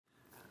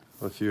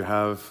Well, if you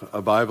have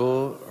a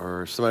Bible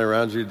or somebody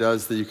around you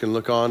does that you can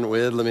look on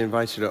with, let me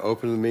invite you to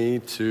open with me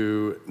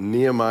to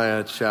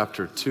Nehemiah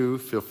chapter 2.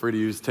 Feel free to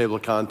use table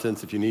of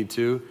contents if you need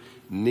to.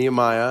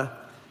 Nehemiah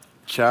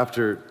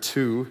chapter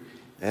 2.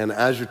 And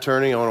as you're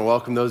turning, I want to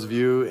welcome those of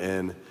you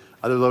in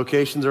other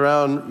locations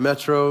around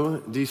Metro,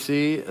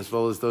 DC, as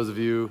well as those of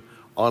you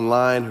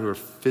online who are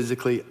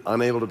physically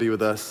unable to be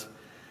with us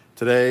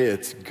today.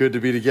 It's good to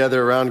be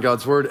together around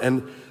God's Word,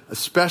 and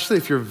especially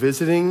if you're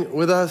visiting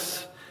with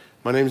us.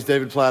 My name is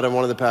David Platt. I'm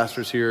one of the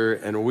pastors here,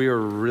 and we are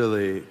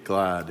really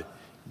glad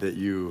that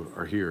you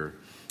are here.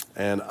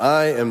 And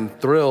I am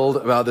thrilled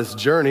about this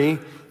journey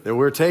that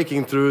we're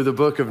taking through the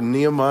book of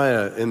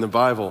Nehemiah in the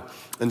Bible,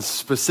 and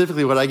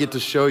specifically what I get to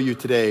show you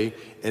today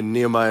in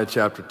Nehemiah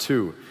chapter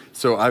 2.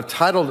 So I've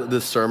titled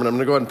this sermon, I'm going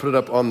to go ahead and put it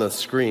up on the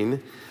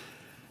screen,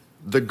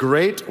 "The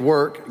Great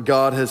Work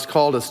God Has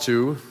Called Us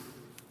to,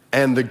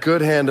 and the Good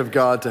Hand of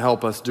God to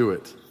Help Us Do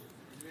It."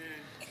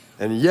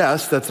 And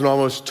yes, that's an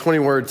almost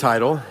 20-word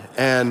title,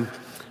 and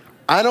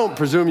I don't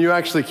presume you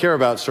actually care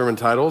about sermon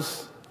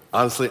titles.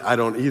 Honestly, I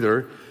don't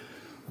either.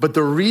 But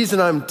the reason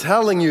I'm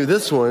telling you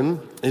this one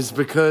is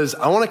because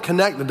I want to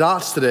connect the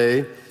dots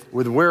today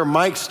with where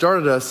Mike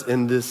started us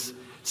in this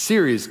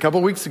series. A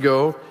couple weeks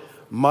ago,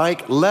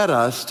 Mike led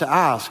us to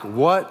ask,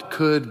 what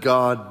could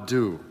God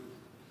do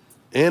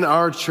in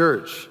our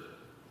church,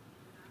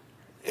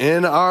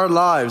 in our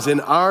lives, in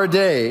our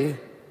day,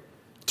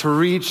 to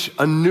reach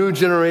a new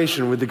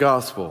generation with the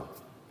gospel,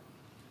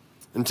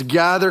 and to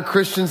gather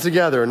Christians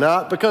together,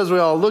 not because we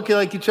all look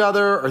like each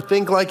other or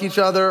think like each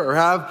other or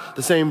have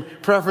the same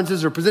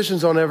preferences or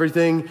positions on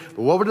everything,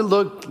 but what would it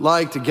look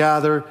like to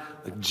gather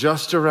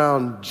just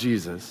around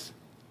Jesus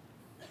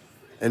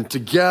and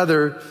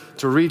together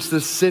to reach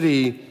the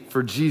city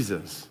for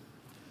Jesus,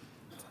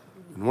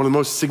 one of the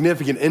most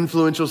significant,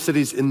 influential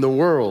cities in the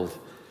world,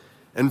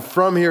 and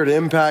from here to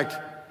impact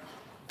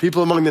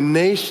people among the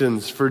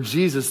nations for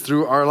Jesus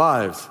through our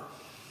lives.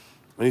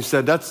 And he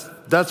said, that's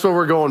what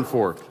we're going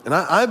for. And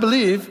I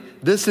believe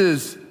this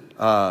is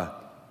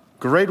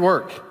great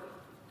work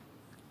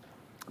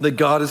that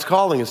God is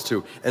calling us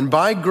to. And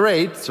by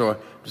great, so I'm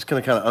just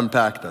going to kind of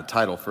unpack the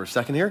title for a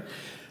second here.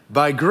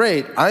 By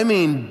great, I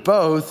mean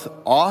both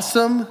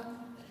awesome,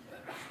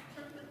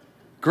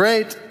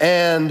 great,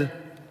 and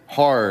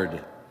hard,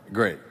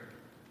 great.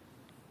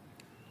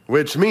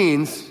 Which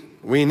means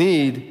we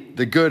need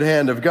the good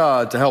hand of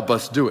God to help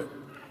us do it.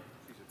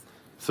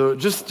 So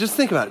just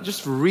think about it.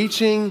 Just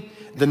reaching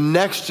the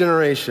next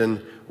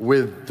generation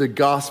with the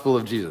gospel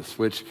of Jesus,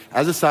 which,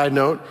 as a side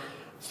note,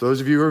 so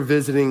those of you who are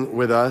visiting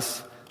with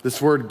us,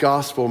 this word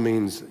gospel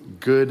means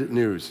good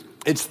news.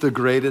 It's the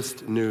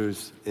greatest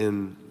news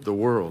in the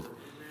world,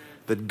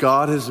 that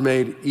God has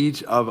made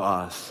each of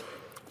us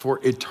for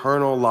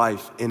eternal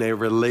life in a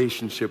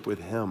relationship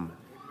with Him.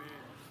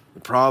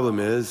 The problem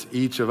is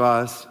each of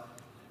us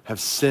have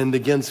sinned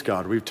against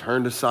God. We've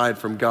turned aside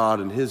from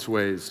God and His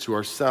ways to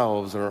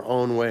ourselves and our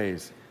own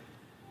ways.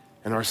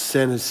 And our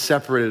sin has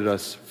separated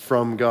us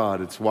from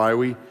God. It's why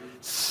we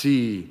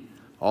see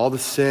all the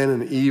sin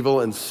and evil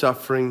and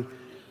suffering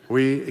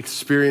we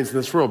experience in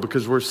this world,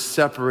 because we're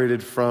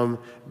separated from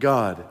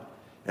God.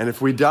 And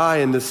if we die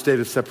in this state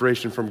of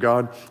separation from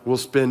God, we'll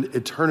spend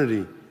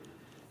eternity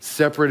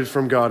separated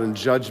from God in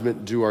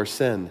judgment due our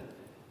sin.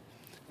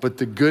 But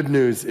the good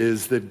news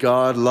is that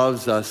God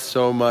loves us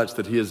so much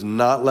that He has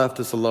not left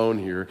us alone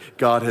here.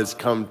 God has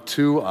come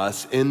to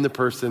us in the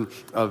person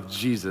of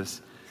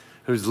Jesus,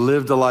 who's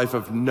lived a life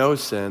of no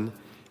sin.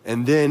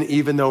 And then,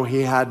 even though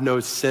He had no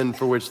sin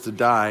for which to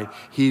die,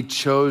 He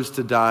chose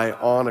to die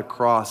on a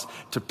cross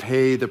to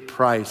pay the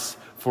price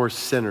for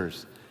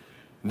sinners.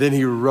 Then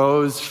He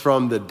rose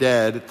from the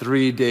dead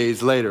 3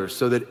 days later,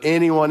 so that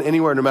anyone,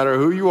 anywhere, no matter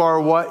who you are,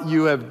 what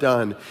you have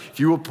done, if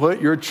you will put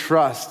your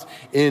trust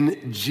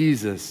in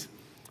Jesus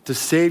to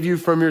save you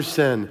from your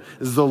sin,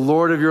 as the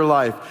Lord of your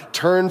life,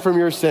 turn from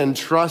your sin,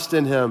 trust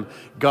in Him,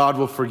 God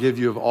will forgive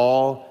you of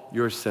all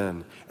your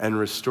sin and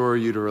restore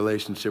you to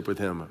relationship with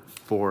Him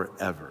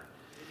forever.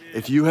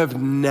 If you have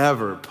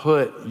never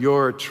put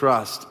your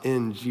trust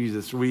in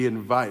Jesus, we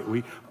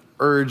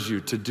urge you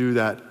to do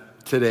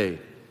that today.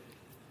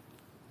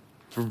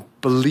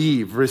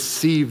 Believe,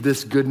 receive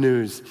this good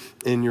news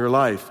in your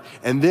life.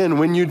 And then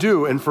when you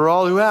do, and for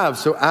all who have,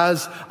 so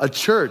as a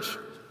church,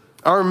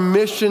 our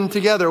mission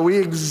together, we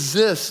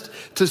exist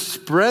to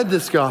spread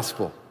this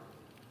gospel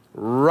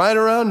right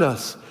around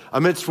us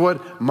amidst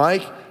what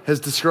Mike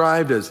has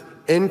described as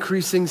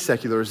increasing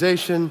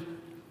secularization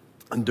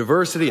and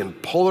diversity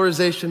and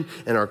polarization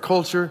in our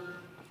culture,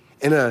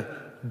 in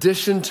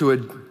addition to a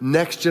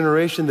next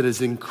generation that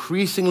is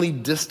increasingly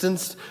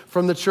distanced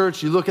from the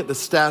church. You look at the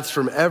stats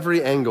from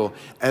every angle,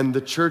 and the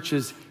church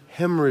is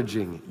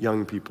hemorrhaging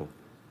young people.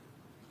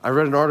 I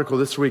read an article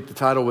this week. The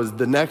title was,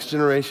 "The Next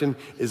Generation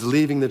is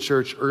Leaving the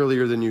Church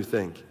Earlier Than You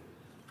Think."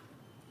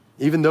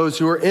 Even those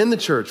who are in the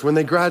church, when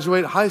they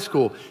graduate high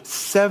school,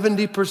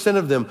 70%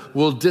 of them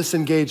will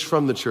disengage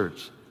from the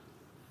church.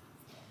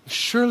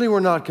 Surely we're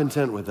not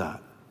content with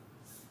that.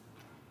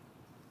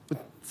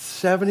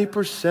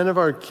 70% of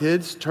our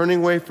kids turning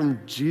away from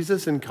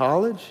Jesus in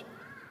college?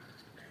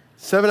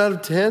 7 out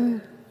of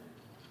 10?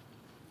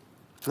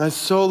 And I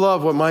so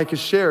love what Mike has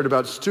shared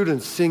about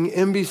students seeing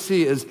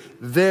NBC as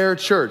their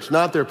church,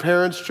 not their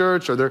parents'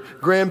 church or their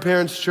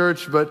grandparents'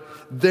 church, but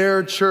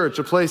their church,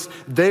 a place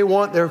they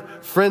want their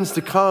friends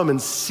to come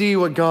and see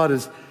what God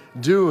is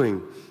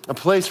doing, a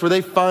place where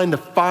they find the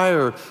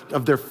fire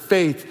of their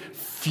faith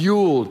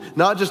fueled,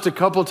 not just a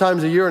couple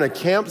times a year in a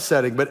camp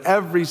setting, but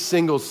every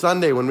single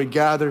Sunday when we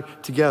gather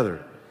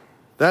together.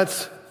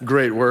 That's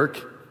great work.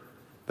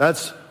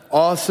 That's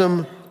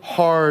awesome,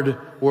 hard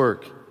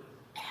work.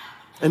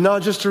 And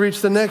not just to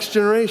reach the next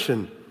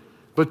generation,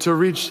 but to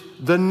reach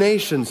the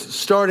nations,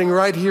 starting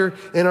right here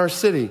in our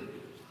city.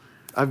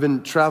 I've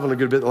been traveling a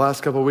good bit the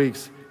last couple of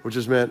weeks, which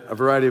has meant a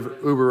variety of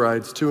Uber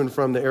rides to and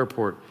from the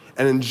airport.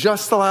 And in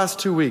just the last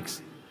 2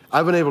 weeks,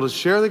 I've been able to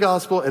share the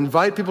gospel,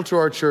 invite people to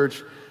our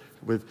church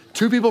with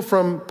 2 people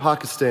from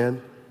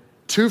Pakistan,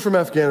 2 from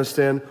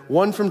Afghanistan,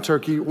 1 from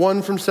Turkey,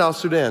 1 from South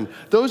Sudan.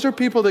 Those are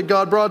people that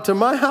God brought to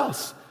my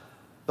house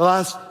the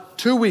last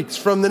 2 weeks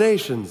from the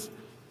nations.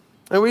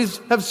 And we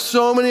have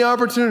so many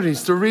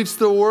opportunities to reach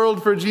the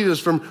world for Jesus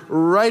from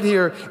right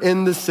here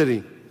in the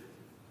city.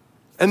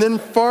 And then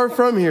far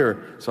from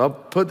here, so I'll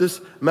put this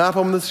map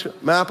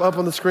up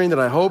on the screen that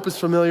I hope is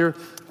familiar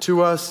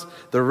to us.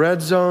 The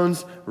red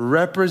zones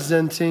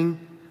representing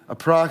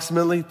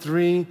approximately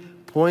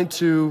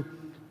 3.2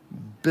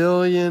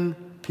 billion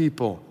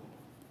people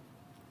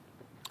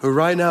who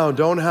right now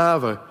don't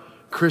have a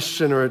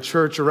Christian or a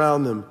church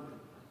around them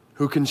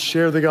who can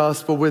share the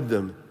gospel with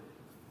them.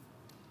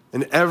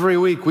 And every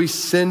week we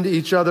send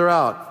each other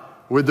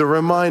out with the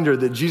reminder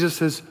that Jesus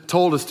has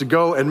told us to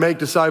go and make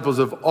disciples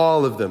of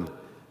all of them,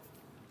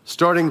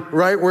 starting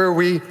right where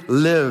we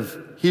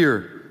live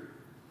here.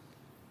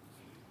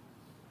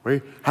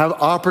 We have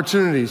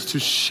opportunities to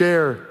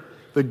share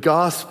the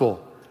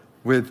gospel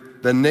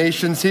with the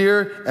nations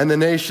here and the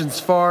nations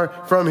far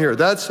from here.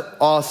 That's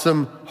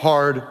awesome,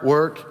 hard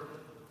work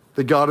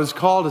that God has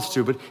called us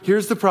to. But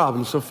here's the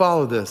problem, so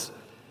follow this.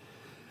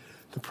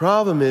 The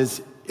problem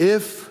is,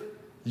 if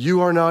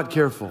you are not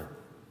careful,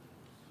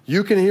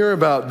 you can hear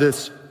about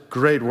this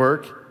great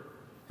work,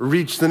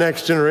 reach the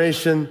next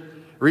generation,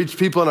 reach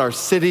people in our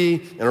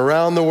city and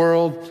around the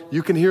world.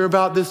 You can hear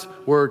about this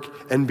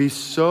work and be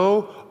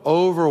so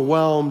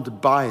overwhelmed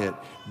by it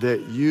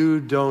that you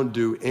don't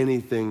do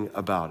anything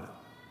about it.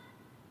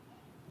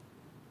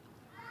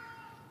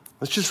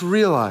 Let's just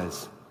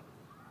realize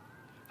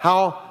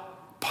how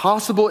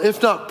possible,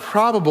 if not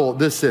probable,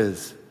 this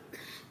is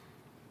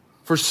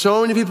for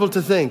so many people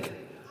to think,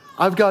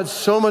 I've got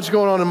so much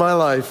going on in my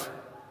life.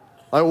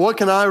 Like, what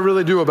can I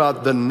really do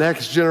about the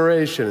next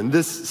generation and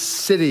this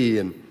city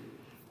and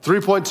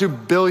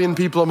 3.2 billion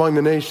people among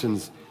the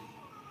nations?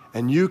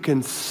 And you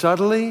can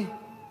subtly,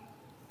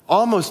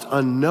 almost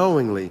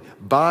unknowingly,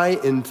 buy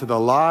into the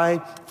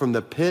lie from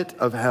the pit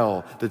of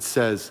hell that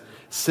says,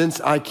 since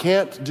I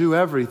can't do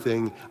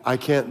everything, I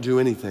can't do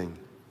anything.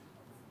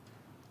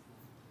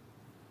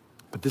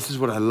 But this is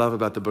what I love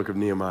about the book of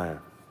Nehemiah,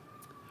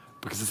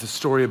 because it's a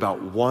story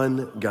about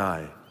one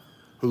guy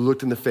who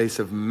looked in the face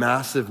of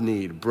massive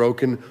need,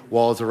 broken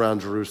walls around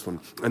Jerusalem,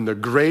 and the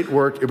great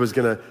work it was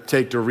gonna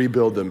take to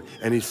rebuild them.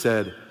 And he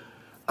said,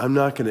 I'm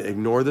not gonna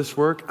ignore this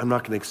work. I'm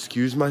not gonna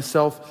excuse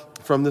myself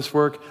from this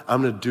work.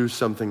 I'm gonna do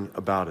something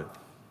about it.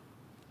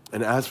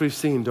 And as we've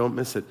seen, don't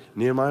miss it,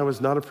 Nehemiah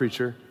was not a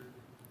preacher.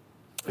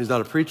 He's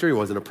not a preacher, he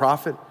wasn't a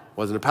prophet,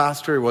 wasn't a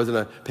pastor, he wasn't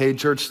a paid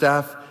church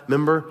staff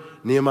member.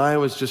 Nehemiah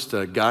was just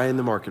a guy in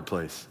the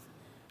marketplace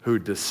who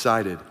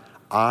decided,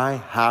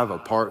 I have a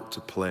part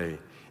to play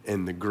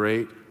in the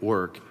great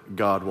work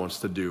God wants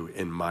to do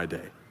in my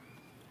day.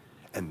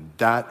 And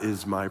that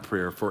is my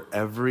prayer for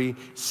every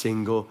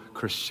single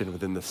Christian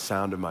within the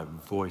sound of my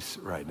voice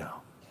right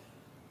now.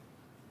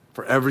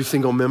 For every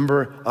single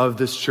member of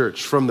this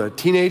church, from the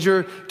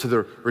teenager to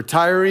the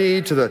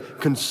retiree, to the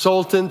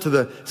consultant, to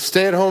the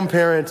stay-at-home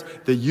parent,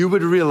 that you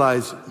would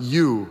realize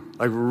you,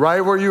 like right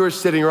where you are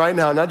sitting right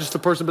now, not just the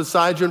person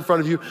beside you, in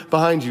front of you,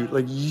 behind you,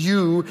 like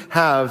you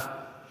have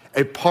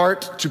a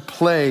part to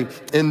play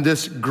in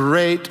this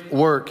great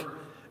work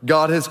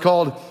God has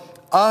called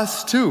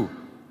us to,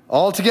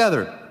 all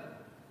together.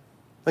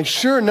 Like,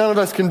 sure, none of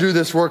us can do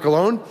this work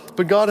alone,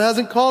 but God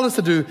hasn't called us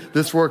to do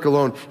this work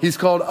alone. He's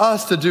called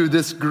us to do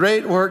this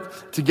great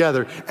work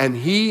together, and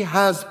He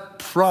has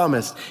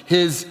promised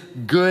His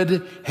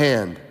good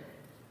hand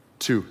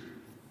to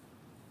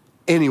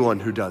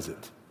anyone who does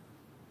it.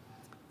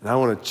 And I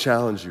want to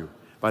challenge you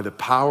by the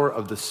power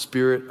of the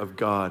Spirit of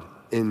God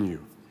in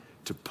you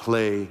to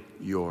play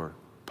your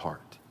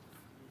part.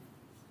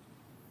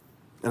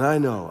 And I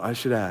know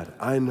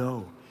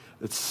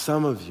that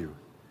some of you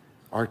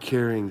are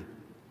carrying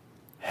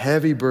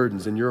heavy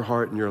burdens in your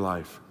heart and your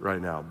life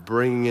right now,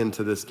 bringing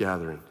into this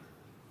gathering.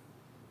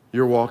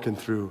 You're walking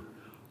through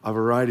a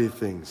variety of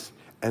things,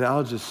 and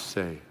I'll just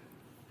say,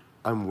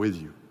 I'm with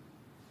you.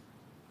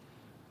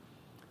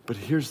 But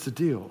here's the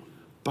deal.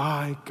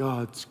 By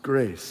God's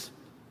grace,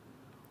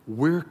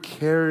 we're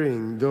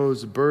carrying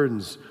those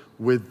burdens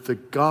with the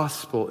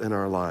gospel in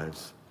our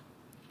lives,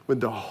 with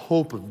the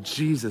hope of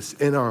Jesus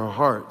in our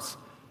hearts.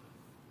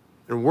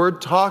 And we're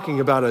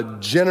talking about a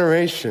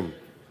generation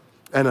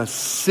and a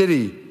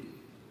city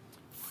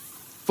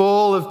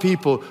full of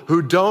people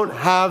who don't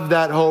have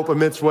that hope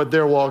amidst what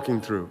they're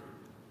walking through.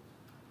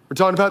 We're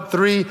talking about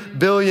 3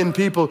 billion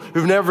people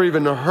who've never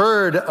even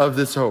heard of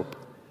this hope.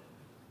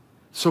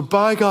 So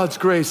by God's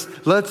grace,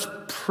 let's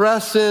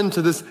press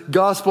into this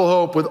gospel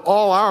hope with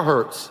all our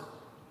hearts.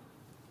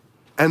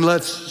 And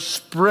let's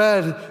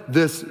spread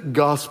this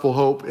gospel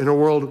hope in a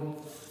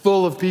world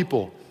full of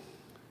people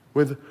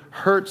with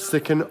hurts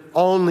that can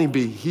only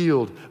be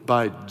healed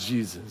by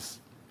Jesus.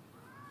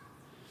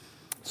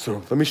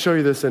 So let me show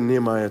you this in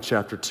Nehemiah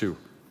chapter 2.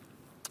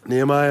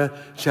 Nehemiah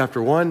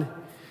chapter 1,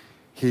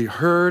 he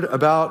heard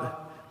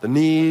about the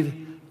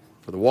need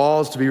for the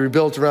walls to be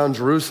rebuilt around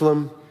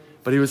Jerusalem,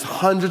 but he was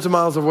hundreds of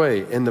miles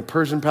away in the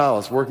Persian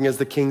palace working as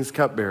the king's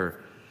cupbearer.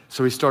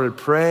 So he started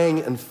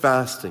praying and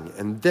fasting.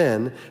 And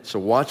then, so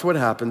watch what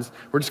happens.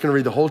 We're just going to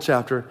read the whole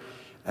chapter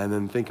and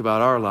then think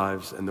about our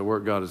lives and the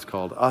work God has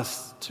called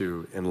us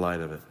to in light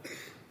of it.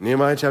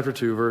 Nehemiah chapter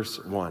 2,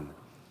 verse 1.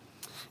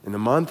 In the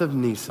month of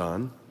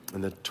Nisan,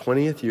 in the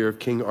 20th year of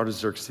King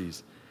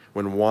Artaxerxes,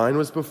 when wine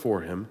was before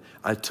him,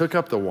 I took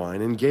up the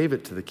wine and gave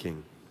it to the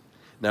king.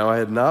 Now I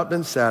had not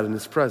been sad in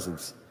his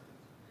presence.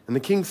 And the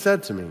king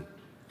said to me,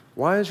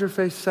 "Why is your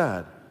face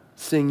sad,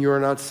 seeing you are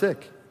not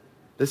sick?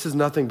 This is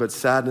nothing but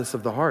sadness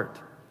of the heart."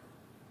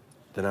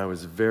 Then I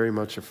was very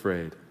much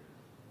afraid.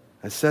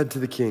 I said to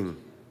the king,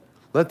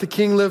 "Let the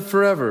king live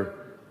forever.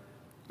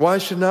 Why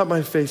should not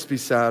my face be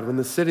sad when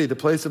the city, the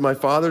place of my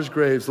father's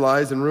graves,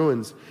 lies in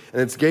ruins,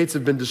 and its gates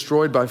have been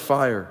destroyed by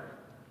fire?"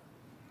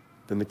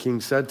 Then the king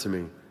said to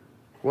me,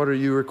 "What are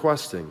you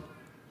requesting?"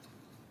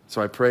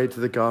 So I prayed to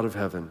the God of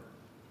heaven,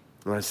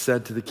 and I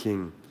said to the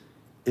king,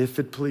 "If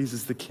it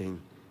pleases the king,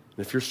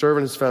 and if your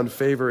servant has found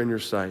favor in your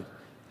sight,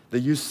 that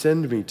you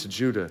send me to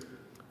Judah,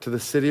 to the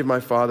city of my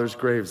father's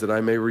graves, that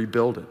I may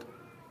rebuild it."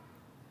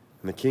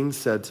 And the king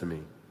said to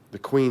me, the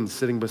queen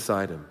sitting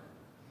beside him,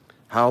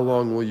 "How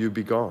long will you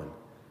be gone?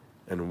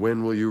 And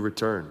when will you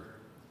return?"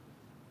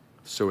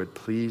 So it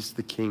pleased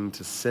the king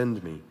to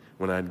send me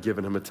when I had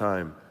given him a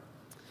time.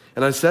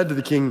 And I said to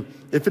the king,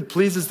 "If it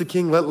pleases the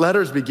king, let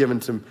letters be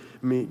given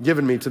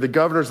me to the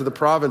governors of the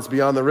province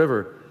beyond the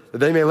river, that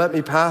they may let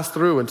me pass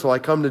through until I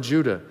come to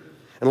Judah.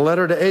 And a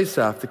letter to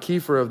Asaph, the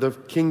keeper of the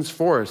king's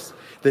forest,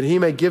 that he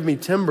may give me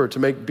timber to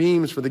make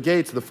beams for the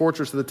gates of the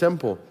fortress of the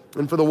temple,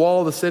 and for the wall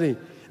of the city,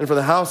 and for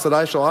the house that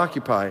I shall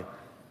occupy."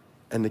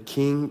 And the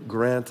king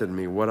granted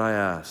me what I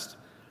asked,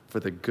 for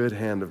the good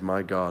hand of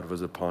my God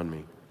was upon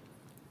me.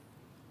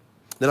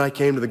 Then I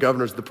came to the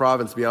governors of the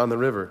province beyond the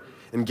river,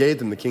 and gave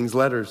them the king's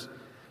letters.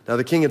 Now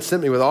the king had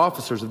sent me with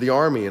officers of the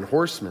army and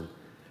horsemen.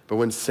 But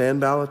when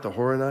Sanballat the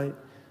Horonite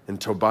and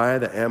Tobiah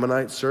the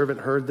Ammonite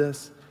servant heard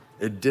this,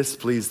 it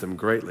displeased them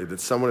greatly that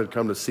someone had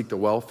come to seek the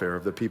welfare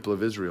of the people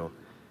of Israel.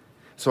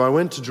 So I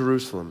went to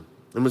Jerusalem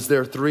and was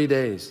there 3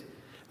 days.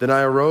 Then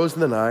I arose in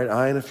the night,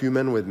 I and a few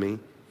men with me,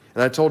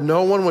 and I told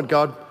no one what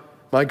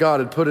my God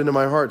had put into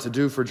my heart to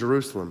do for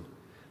Jerusalem.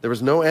 There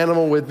was no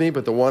animal with me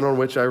but the one on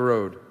which I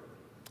rode.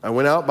 I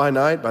went out by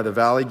night by the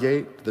valley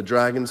gate, to the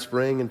dragon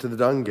spring, and to the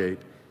dung gate,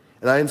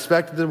 and I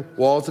inspected the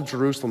walls of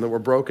Jerusalem that were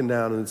broken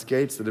down and its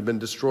gates that had been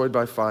destroyed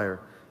by fire.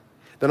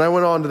 Then I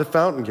went on to the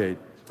fountain gate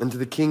and to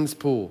the king's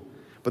pool,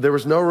 but there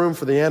was no room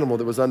for the animal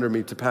that was under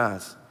me to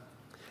pass.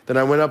 Then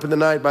I went up in the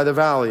night by the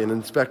valley and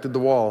inspected the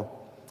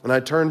wall, and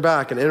I turned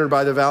back and entered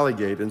by the valley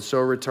gate, and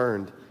so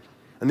returned.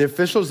 And the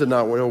officials did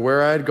not know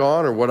where I had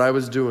gone or what I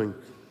was doing.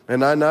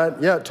 And I had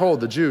not yet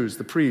told the Jews,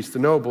 the priests, the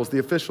nobles, the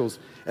officials,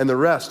 and the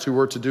rest who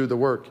were to do the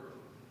work.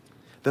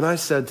 Then I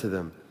said to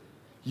them,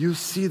 "You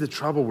see the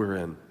trouble we're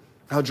in,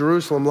 how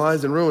Jerusalem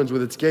lies in ruins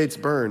with its gates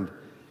burned.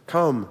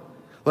 Come,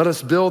 let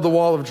us build the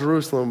wall of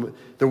Jerusalem,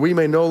 that we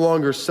may no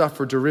longer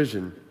suffer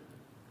derision."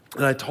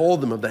 And I told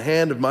them of the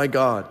hand of my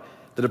God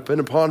that had been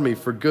upon me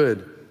for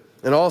good,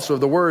 and also of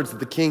the words that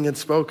the king had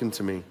spoken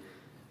to me.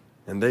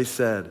 And they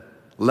said,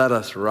 "Let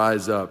us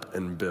rise up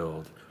and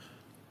build."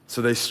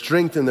 So they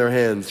strengthened their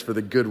hands for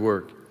the good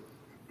work.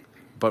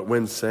 But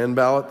when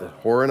Sanballat the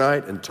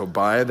Horonite and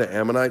Tobiah the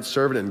Ammonite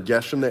servant and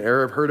Geshem the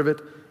Arab heard of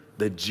it,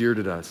 they jeered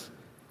at us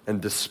and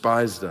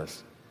despised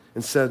us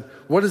and said,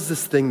 "What is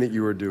this thing that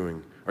you are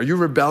doing? Are you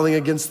rebelling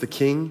against the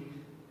king?"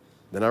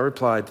 Then I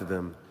replied to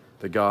them,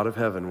 "The God of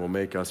heaven will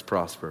make us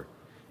prosper,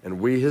 and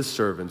we his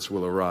servants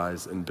will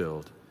arise and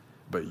build.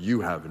 But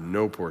you have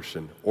no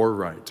portion or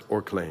right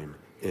or claim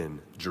in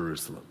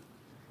Jerusalem."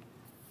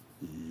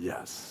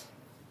 Yes.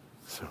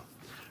 So,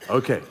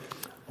 okay,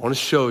 I want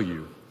to show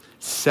you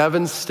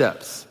 7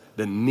 steps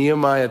that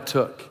Nehemiah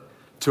took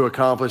to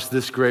accomplish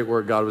this great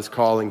work God was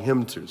calling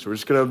him to. So we're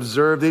just going to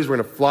observe these. We're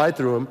going to fly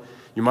through them.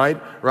 You might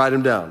write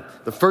them down.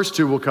 The first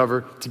 2 we'll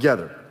cover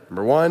together.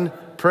 Number 1,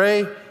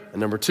 pray,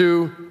 and number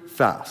 2,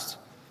 fast.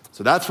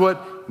 So that's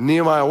what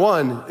Nehemiah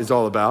 1 is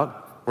all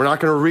about. We're not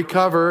going to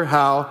recover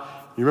how,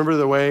 you remember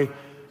the way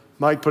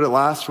Mike put it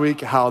last week,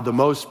 how the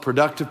most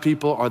productive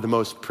people are the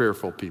most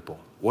prayerful people.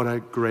 What a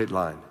great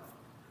line.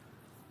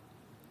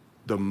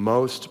 The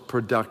most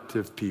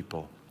productive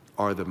people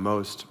are the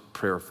most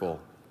prayerful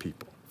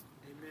people.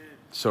 Amen.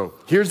 So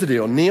here's the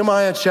deal.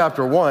 Nehemiah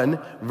chapter 1,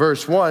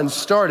 verse 1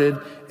 started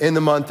in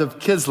the month of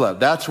Kislev.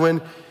 That's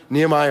when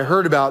Nehemiah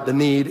heard about the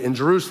need in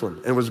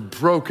Jerusalem and was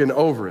broken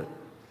over it.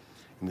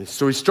 And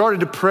so he started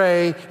to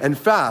pray and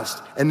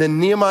fast. And then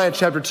Nehemiah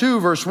chapter 2,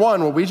 verse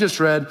 1, what we just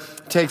read,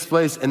 takes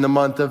place in the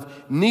month of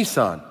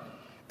Nisan.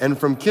 And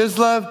from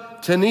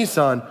Kislev to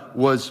Nisan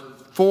was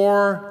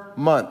 4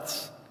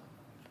 months.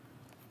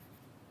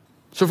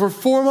 So for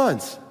 4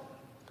 months,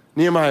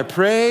 Nehemiah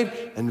prayed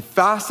and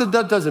fasted.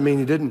 That doesn't mean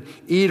he didn't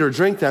eat or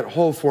drink that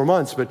whole 4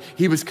 months, but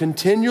he was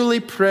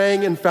continually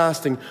praying and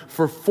fasting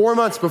for 4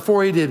 months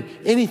before he did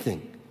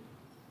anything.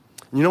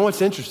 You know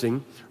what's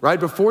interesting? Right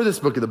before this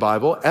book of the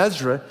Bible,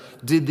 Ezra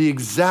did the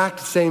exact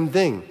same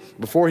thing.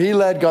 Before he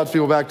led God's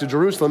people back to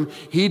Jerusalem,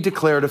 he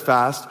declared a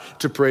fast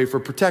to pray for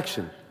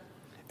protection.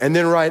 And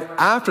then right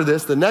after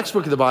this, the next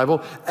book of the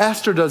Bible,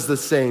 Esther does the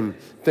same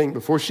thing.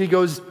 Before she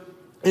goes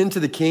into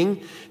the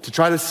king to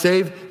try to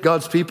save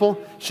God's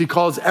people, she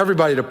calls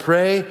everybody to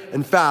pray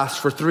and fast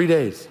for 3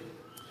 days.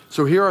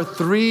 So here are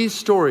 3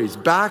 stories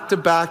back to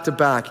back to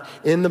back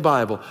in the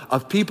Bible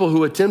of people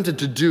who attempted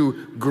to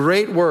do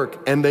great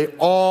work, and they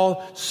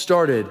all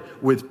started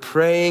with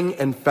praying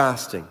and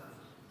fasting.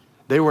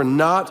 They were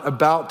not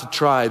about to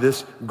try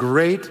this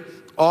great,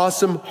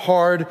 awesome,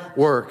 hard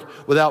work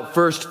without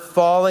first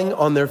falling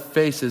on their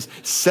faces,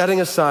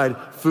 setting aside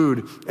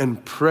food,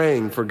 and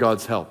praying for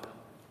God's help.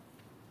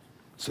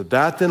 So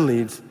that then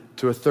leads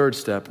to a third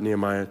step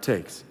Nehemiah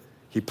takes.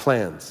 He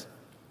plans.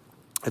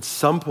 At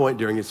some point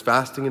during his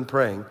fasting and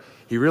praying,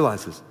 he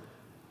realizes,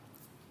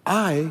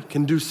 I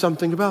can do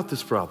something about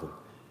this problem.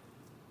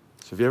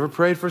 So have you ever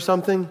prayed for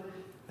something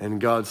and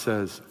God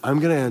says, I'm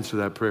going to answer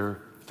that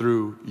prayer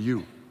through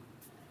you?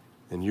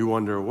 And you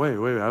wonder, wait,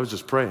 I was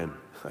just praying.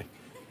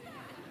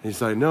 He's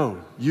like,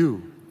 no,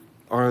 you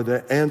are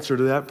the answer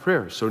to that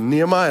prayer. So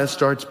Nehemiah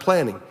starts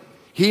planning.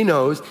 He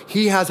knows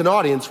he has an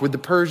audience with the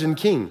Persian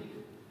king.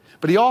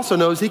 But he also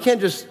knows he can't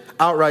just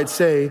outright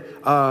say,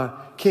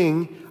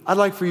 King, I'd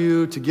like for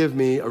you to give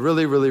me a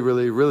really, really,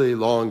 really, really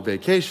long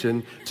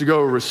vacation to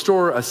go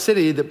restore a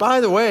city that,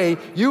 by the way,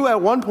 you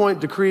at one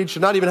point decreed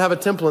should not even have a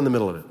temple in the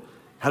middle of it.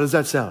 How does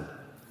that sound?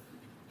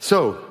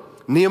 So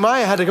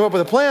Nehemiah had to come up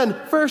with a plan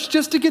first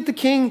just to get the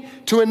king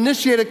to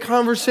initiate a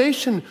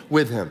conversation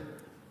with him.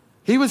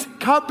 He was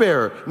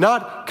cupbearer,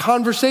 not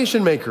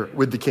conversation maker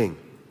with the king.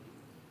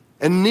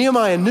 And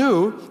Nehemiah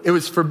knew it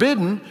was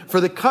forbidden for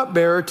the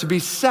cupbearer to be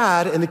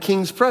sad in the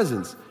king's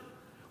presence,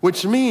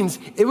 which means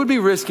it would be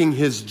risking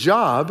his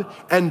job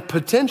and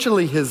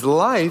potentially his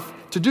life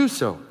to do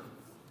so.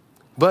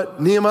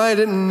 But Nehemiah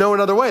didn't know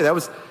another way. That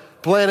was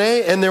plan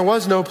A, and there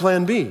was no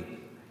plan B.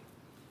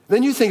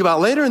 Then you think about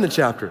later in the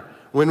chapter,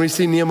 when we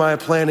see Nehemiah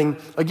planning,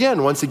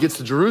 again, once he gets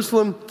to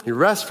Jerusalem, he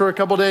rests for a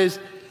couple days,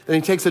 then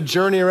he takes a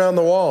journey around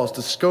the walls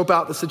to scope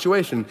out the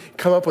situation,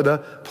 come up with a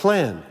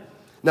plan.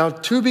 Now,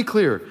 to be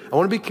clear, I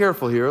want to be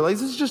careful here. Like,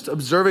 this is just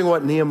observing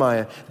what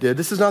Nehemiah did.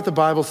 This is not the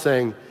Bible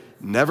saying,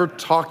 never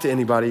talk to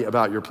anybody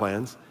about your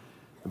plans.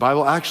 The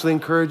Bible actually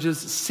encourages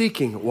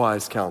seeking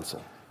wise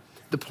counsel.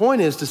 The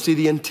point is to see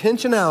the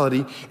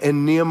intentionality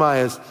in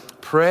Nehemiah's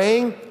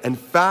praying and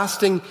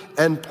fasting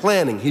and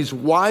planning. He's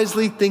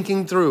wisely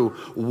thinking through,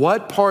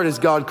 what part is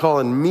God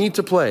calling me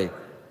to play?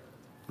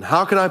 And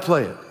how can I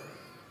play it?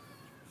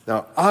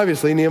 Now,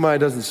 obviously, Nehemiah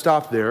doesn't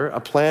stop there. A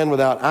plan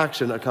without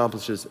action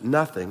accomplishes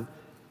nothing.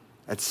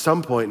 At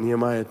some point,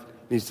 Nehemiah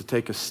needs to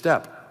take a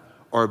step,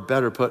 or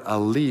better put, a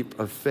leap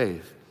of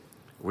faith,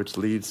 which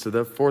leads to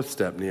the fourth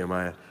step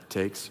Nehemiah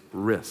takes,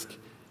 risk.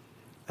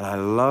 And I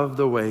love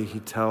the way he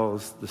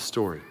tells the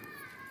story.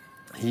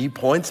 He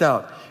points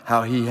out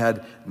how he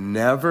had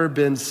never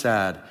been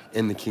sad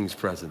in the king's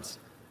presence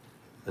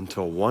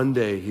until one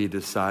day he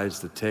decides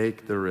to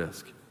take the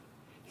risk.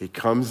 He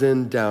comes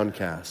in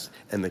downcast,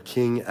 and the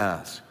king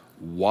asks,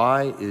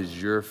 why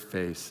is your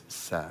face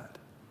sad?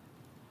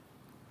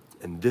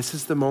 And this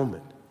is the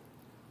moment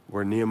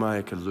where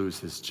Nehemiah could lose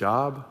his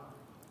job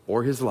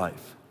or his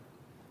life.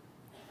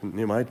 And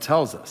Nehemiah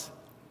tells us,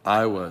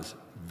 I was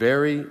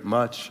very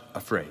much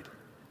afraid.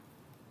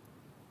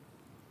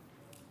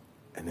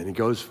 And then he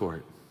goes for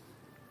it.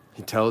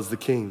 He tells the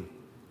king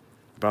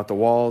about the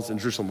walls in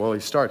Jerusalem. Well, he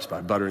starts by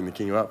buttering the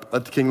king up.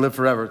 Let the king live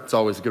forever. It's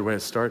always a good way to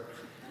start.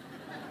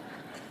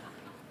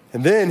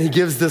 And then he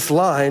gives this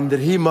line that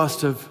he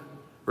must have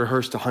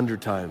rehearsed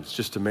 100 times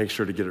just to make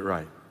sure to get it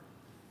right.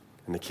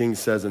 And the king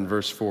says in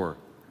verse 4,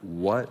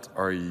 what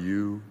are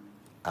you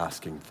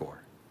asking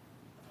for?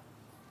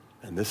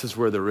 And this is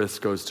where the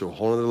risk goes to a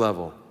whole other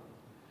level,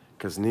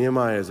 because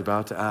Nehemiah is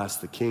about to ask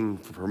the king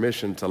for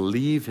permission to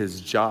leave his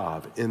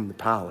job in the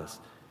palace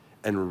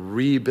and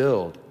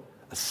rebuild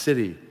a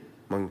city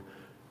among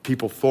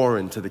people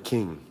foreign to the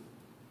king.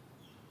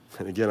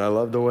 And again, I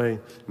love the way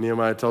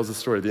Nehemiah tells the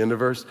story. At the end of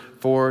verse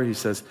 4, he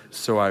says,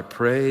 so I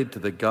prayed to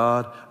the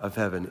God of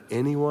heaven.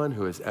 Anyone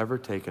who has ever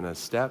taken a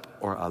step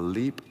or a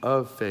leap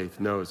of faith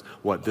knows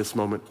what this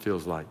moment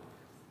feels like.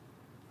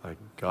 Like,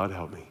 God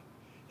help me.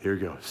 Here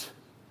goes.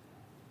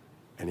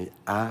 and he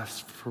asks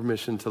for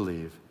permission to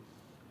leave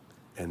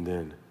and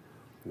then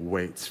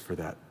waits for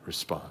that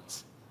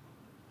response.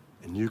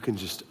 And you can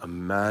just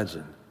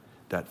imagine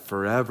that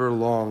forever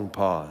long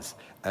pause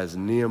as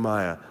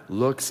Nehemiah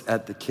looks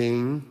at the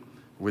king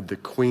with the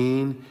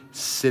queen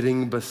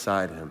sitting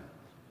beside him.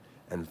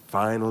 And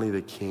finally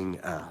the king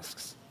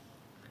asks,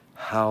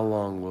 how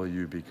long will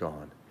you be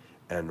gone?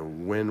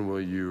 And when will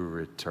you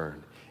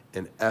return?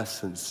 In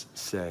essence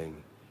saying,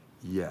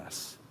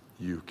 yes,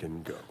 you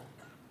can go.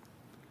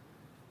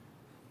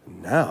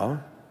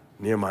 Now,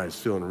 Nehemiah's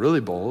feeling really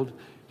bold.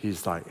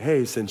 He's like,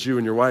 hey, since you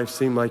and your wife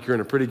seem like you're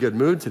in a pretty good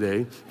mood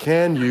today,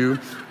 can you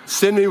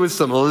send me with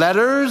some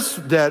letters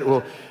that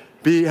will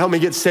help me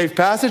get safe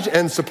passage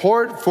and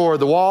support for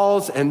the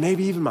walls and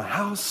maybe even my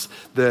house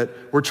that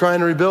we're trying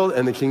to rebuild?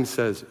 And the king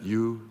says,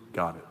 you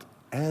got it.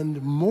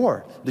 And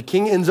more. The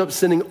king ends up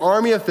sending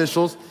army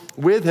officials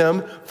with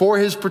him for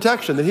his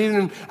protection that he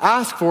didn't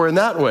ask for in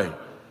that way.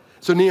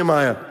 So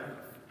Nehemiah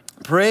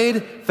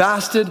prayed,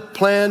 fasted,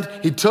 planned,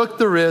 he took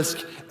the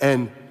risk,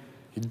 and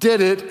he did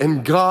it,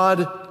 and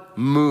God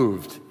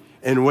moved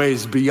in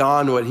ways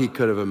beyond what he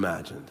could have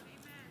imagined.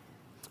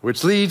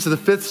 Which leads to the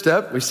fifth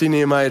step we see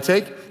Nehemiah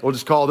take. We'll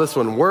just call this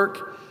one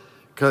work,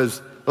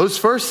 because those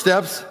first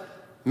steps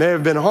may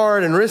have been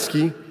hard and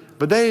risky,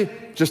 but they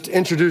just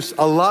introduced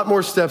a lot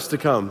more steps to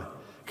come.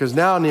 Because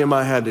now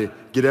Nehemiah had to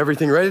get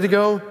everything ready to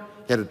go.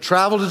 He had to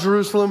travel to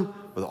Jerusalem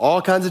with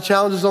all kinds of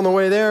challenges on the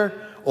way there,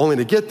 only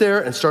to get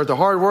there and start the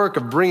hard work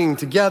of bringing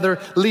together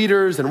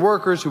leaders and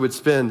workers who would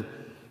spend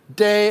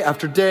day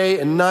after day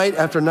and night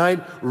after night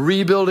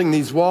rebuilding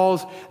these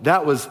walls.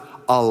 That was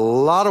a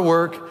lot of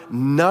work.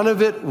 None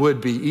of it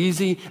would be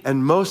easy,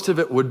 and most of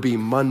it would be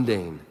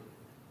mundane.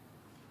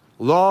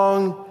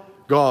 Long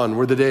gone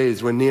were the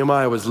days when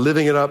Nehemiah was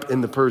living it up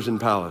in the Persian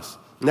palace.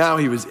 Now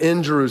he was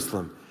in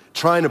Jerusalem,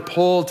 trying to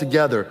pull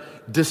together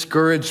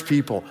discouraged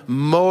people,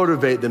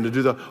 motivate them to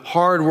do the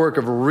hard work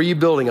of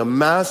rebuilding a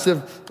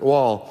massive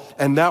wall.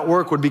 And that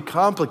work would be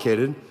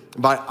complicated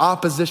by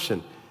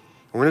opposition.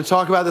 We're going to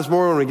talk about this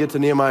more when we get to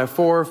Nehemiah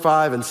 4,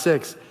 5, and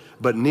 6.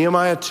 But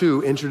Nehemiah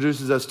 2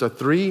 introduces us to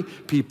three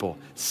people,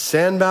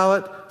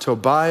 Sanballat,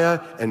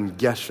 Tobiah, and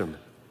Geshem.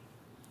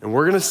 And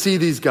we're going to see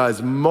these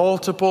guys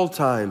multiple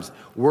times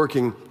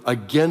working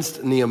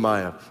against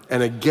Nehemiah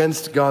and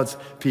against God's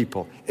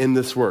people in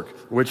this work,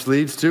 which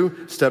leads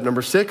to step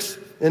number 6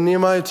 in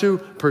Nehemiah 2,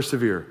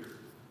 persevere.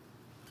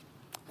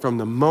 From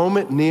the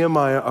moment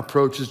Nehemiah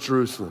approaches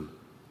Jerusalem,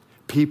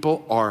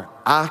 people are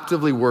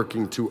actively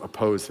working to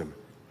oppose him.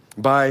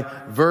 By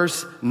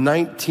verse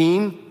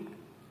 19,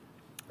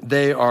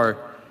 here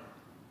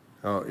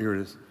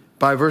it is.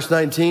 By verse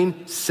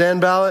 19,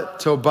 Sanballat,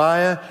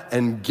 Tobiah,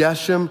 and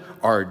Geshem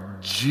are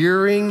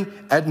jeering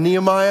at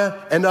Nehemiah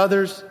and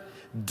others,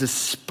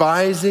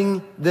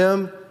 despising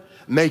them,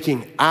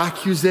 making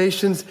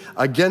accusations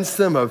against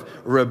them of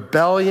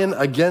rebellion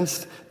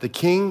against the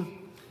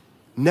king.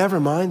 Never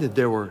mind that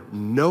there were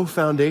no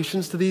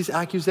foundations to these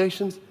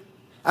accusations.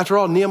 After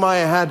all,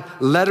 Nehemiah had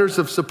letters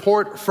of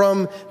support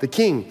from the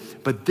king.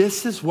 But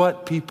this is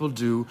what people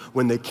do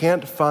when they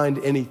can't find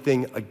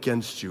anything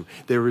against you.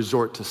 They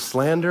resort to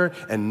slander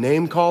and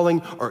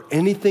name-calling or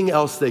anything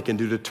else they can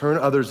do to turn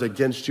others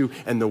against you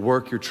and the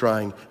work you're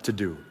trying to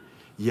do.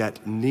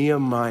 Yet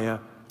Nehemiah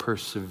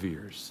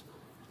perseveres.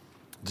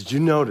 Did you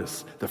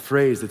notice the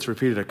phrase that's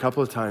repeated a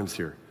couple of times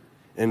here?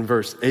 In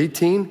verse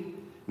 18,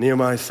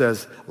 Nehemiah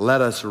says,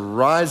 "Let us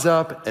rise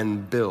up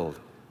and build,"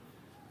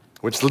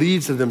 which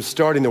leads to them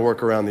starting the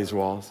work around these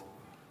walls.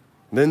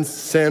 And then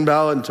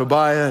Sanballat and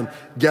Tobiah and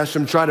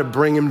Geshem try to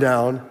bring him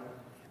down.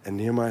 And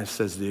Nehemiah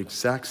says the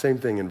exact same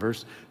thing in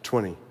verse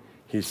 20.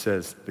 He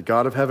says, "The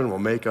God of heaven will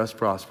make us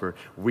prosper.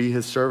 We,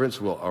 his servants,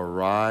 will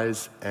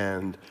arise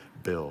and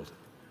build."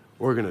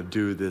 We're going to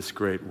do this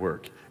great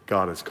work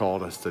God has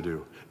called us to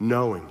do,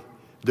 knowing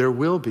there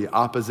will be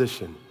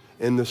opposition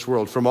in this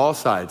world from all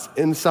sides,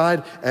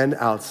 inside and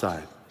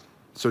outside.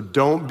 So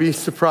don't be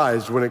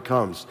surprised when it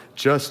comes.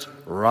 Just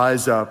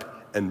rise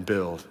up and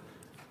build.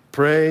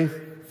 Pray,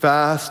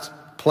 fast,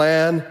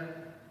 plan,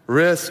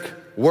 risk,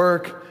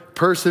 work,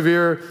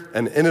 persevere,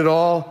 and in it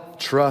all,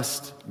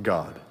 trust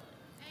God.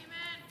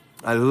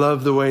 Amen. I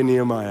love the way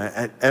Nehemiah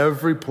at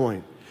every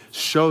point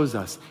shows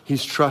us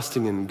he's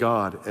trusting in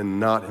God and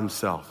not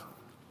himself.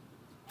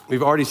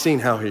 We've already seen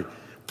how he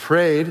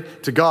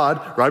prayed to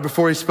God right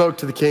before he spoke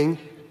to the king.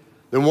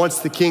 Then once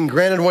the king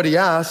granted what he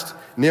asked,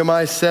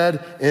 Nehemiah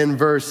said in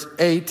verse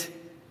 8,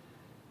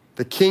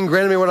 "The king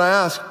granted me what I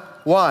asked."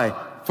 Why?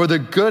 "For the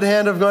good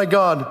hand of my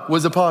God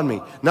was upon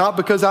me." Not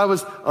because I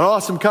was an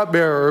awesome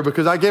cupbearer or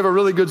because I gave a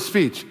really good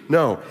speech.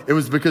 No, it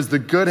was because the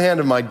good hand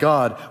of my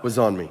God was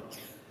on me.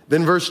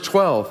 Then verse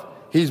 12,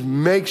 he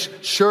makes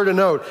sure to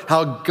note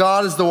how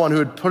God is the one who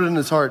had put it in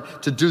his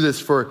heart to do this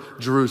for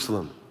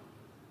Jerusalem.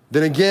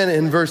 Then again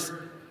in verse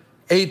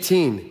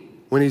 18,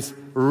 when he's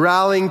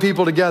rallying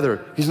people together,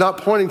 he's not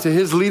pointing to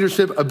his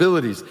leadership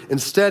abilities.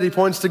 Instead, he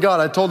points to God.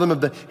 "I told them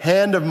of the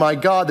hand of my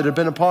God that had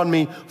been upon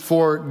me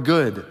for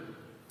good."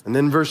 And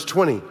then verse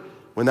 20,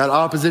 when that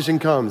opposition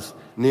comes,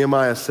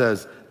 Nehemiah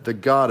says, the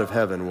God of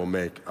heaven will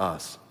make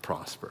us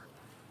prosper.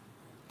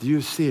 Do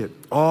you see it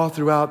all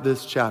throughout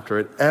this chapter?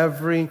 At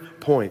every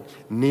point,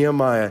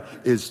 Nehemiah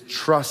is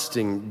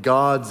trusting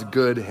God's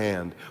good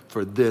hand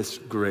for this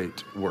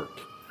great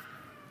work.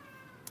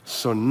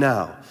 So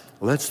now,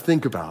 let's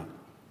think about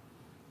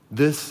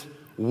this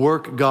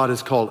work God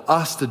has called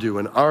us to do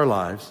in our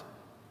lives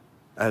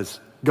as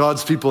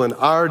God's people in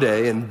our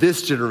day, in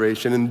this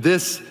generation, in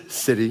this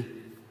city,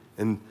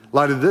 in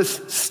light of this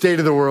state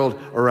of the world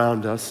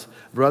around us.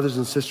 Brothers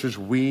and sisters,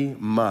 we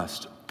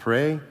must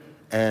pray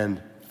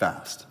and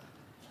fast.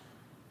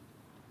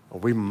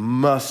 We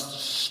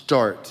must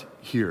start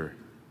here.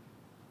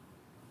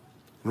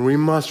 And we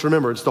must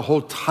remember, it's the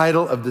whole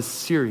title of this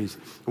series.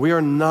 We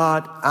are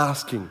not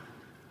asking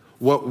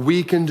what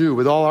we can do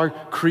with all our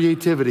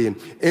creativity and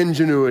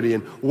ingenuity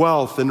and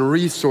wealth and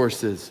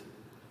resources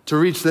to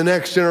reach the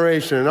next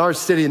generation in our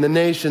city and the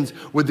nations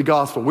with the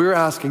gospel. We're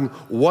asking,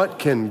 what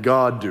can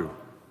God do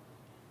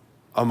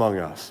among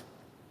us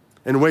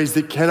in ways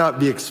that cannot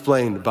be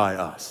explained by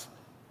us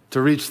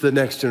to reach the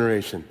next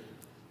generation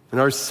in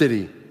our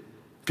city,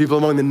 people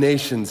among the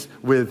nations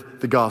with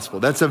the gospel?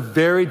 That's a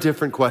very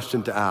different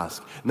question to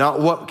ask. Not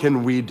what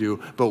can we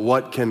do, but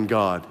what can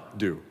God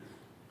do?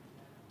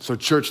 So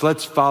church,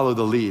 let's follow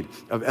the lead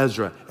of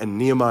Ezra and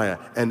Nehemiah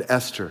and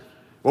Esther.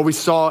 What we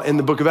saw in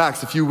the book of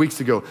Acts a few weeks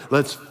ago,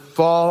 let's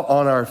fall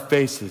on our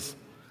faces,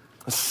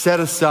 set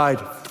aside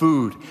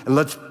food, and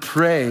let's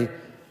pray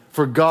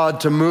for God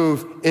to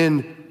move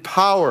in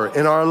power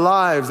in our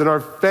lives, in our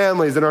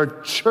families, in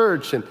our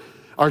church, and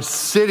our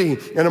city,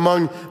 and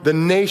among the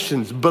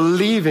nations,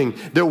 believing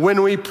that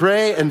when we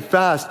pray and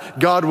fast,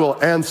 God will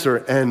answer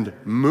and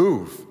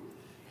move.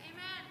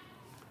 Amen.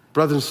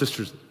 Brothers and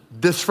sisters,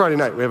 this Friday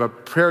night, we have a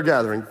prayer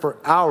gathering for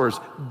hours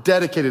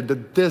dedicated to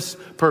this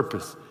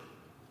purpose,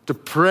 to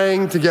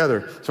praying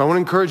together. So I want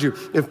to encourage you,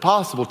 if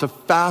possible, to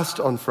fast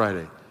on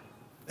Friday.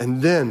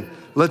 And then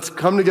let's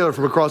come together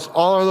from across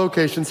all our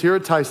locations here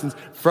at Tyson's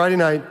Friday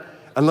night,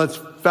 and let's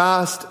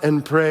fast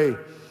and pray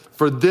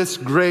for this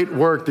great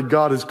work that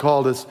God has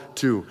called us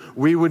to.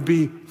 We would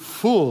be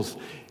fools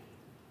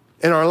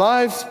in our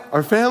lives,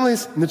 our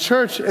families, in the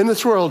church, in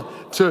this world,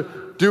 to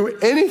do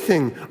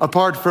anything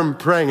apart from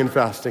praying and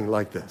fasting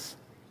like this.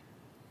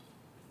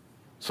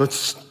 So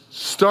let's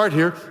start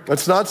here.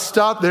 Let's not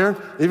stop there,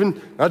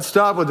 even not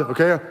stop with,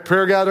 a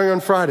prayer gathering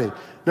on Friday.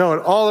 No, at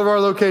all of our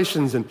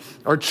locations and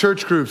our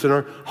church groups and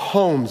our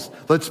homes,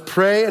 let's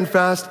pray and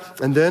fast,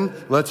 and then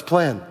let's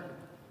plan.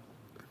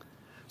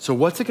 So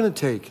what's it going to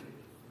take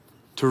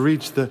to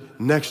reach the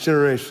next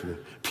generation,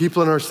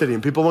 people in our city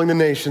and people among the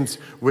nations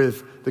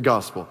with the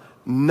gospel?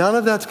 None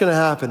of that's going to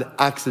happen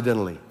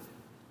accidentally.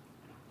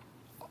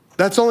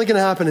 That's only going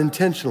to happen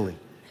intentionally.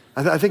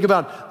 I think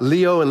about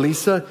Leo and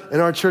Lisa in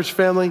our church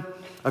family.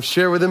 I've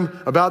shared with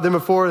them about them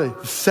before.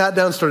 They sat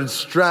down, started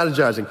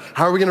strategizing.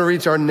 How are we going to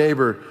reach our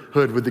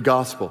neighborhood with the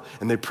gospel?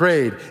 And they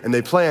prayed and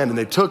they planned and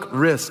they took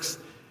risks.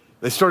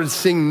 They started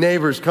seeing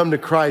neighbors come to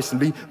Christ and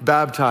be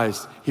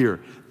baptized here.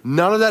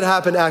 None of that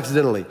happened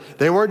accidentally.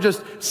 They weren't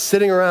just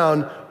sitting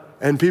around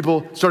and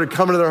people started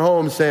coming to their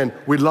homes saying,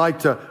 we'd like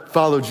to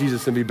follow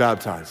Jesus and be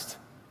baptized.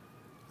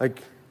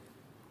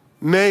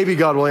 Maybe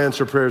God will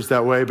answer prayers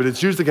that way, but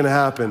it's usually going to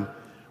happen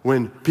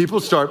when people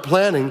start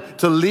planning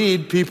to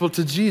lead people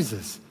to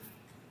Jesus.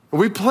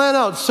 We plan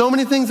out so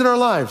many things in our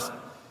lives.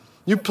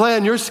 You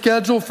plan your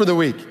schedule for the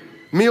week,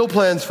 meal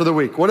plans for the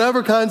week,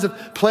 whatever kinds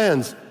of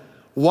plans.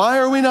 Why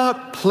are we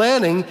not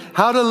planning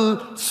how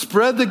to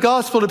spread the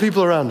gospel to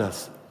people around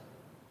us?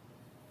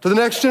 To the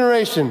next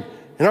generation,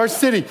 in our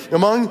city,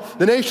 among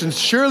the nations?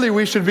 Surely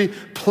we should be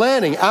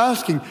planning,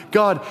 asking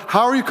God,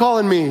 how are you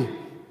calling me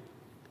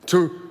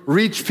to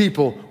reach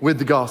people with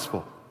the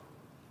gospel?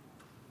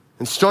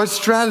 And start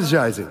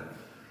strategizing.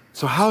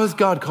 So how is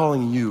God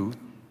calling you,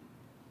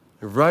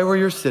 right where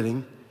you're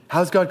sitting,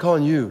 how's God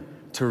calling you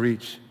to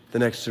reach the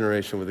next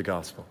generation with the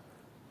gospel?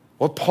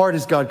 What part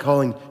is God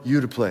calling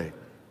you to play?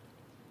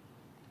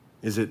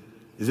 Is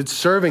it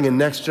serving in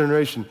next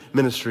generation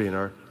ministry in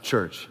our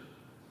church?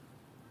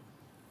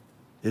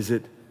 Is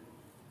it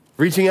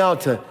reaching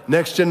out to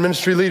next gen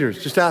ministry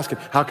leaders, just asking,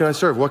 how can I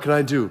serve? What can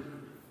I do?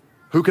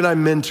 Who can I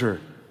mentor?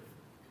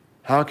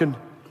 How can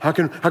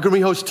we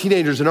host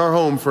teenagers in our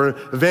home for an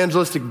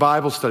evangelistic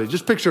Bible study?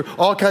 Just picture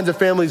all kinds of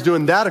families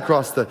doing that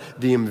across the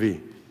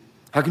DMV.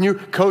 How can you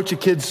coach a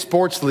kid's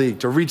sports league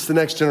to reach the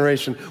next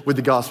generation with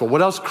the gospel?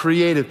 What else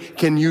creative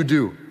can you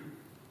do?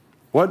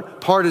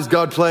 What part is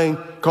God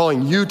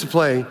calling you to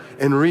play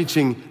in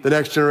reaching the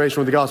next generation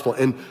with the gospel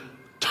and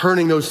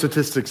turning those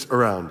statistics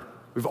around?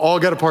 We've all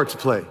got a part to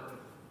play.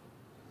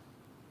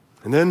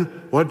 And then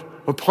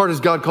what part is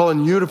God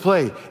calling you to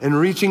play in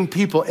reaching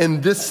people in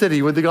this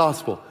city with the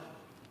gospel?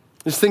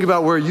 Just think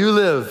about where you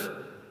live,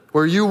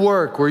 where you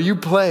work, where you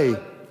play.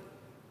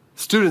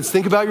 Students,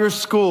 think about your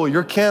school,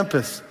 your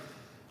campus.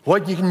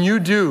 What can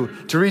you do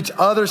to reach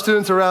other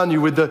students around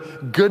you with the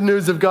good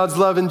news of God's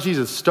love in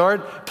Jesus?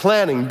 Start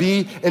planning.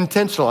 Be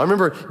intentional. I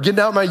remember getting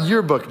out my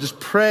yearbook, just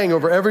praying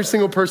over every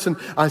single person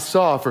I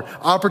saw for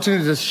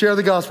opportunity to share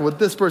the gospel with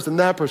this person,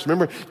 that person. I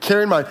remember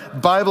carrying my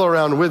Bible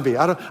around with me.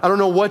 I don't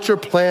know what your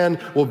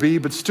plan will be,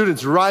 but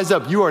students, rise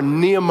up. You are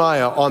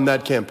Nehemiah on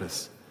that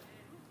campus.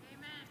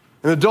 Amen.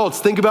 And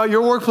adults, think about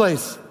your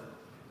workplace.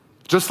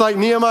 Just like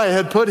Nehemiah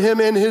had put him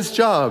in his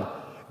job,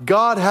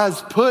 God has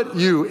put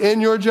you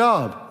in your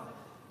job.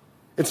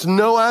 It's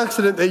no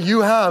accident that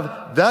you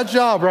have that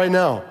job right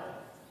now.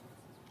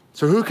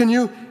 So who can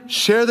you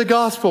share the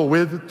gospel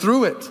with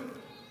through it?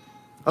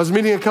 I was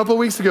meeting a couple of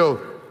weeks ago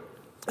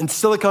in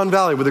Silicon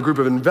Valley with a group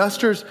of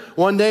investors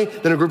one day,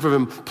 then a group of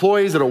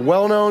employees at a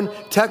well-known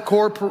tech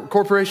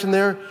corporation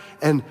there.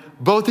 And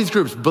both these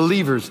groups,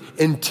 believers,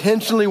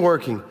 intentionally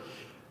working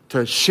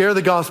to share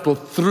the gospel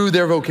through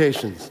their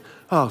vocations.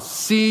 Oh,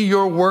 see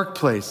your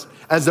workplace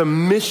as a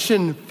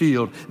mission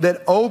field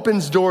that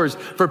opens doors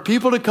for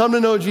people to come to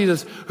know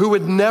Jesus who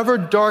would never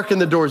darken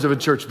the doors of a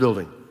church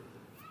building,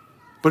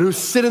 but who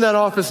sit in that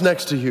office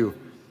next to you,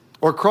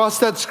 or cross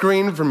that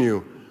screen from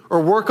you,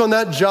 or work on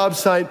that job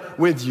site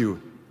with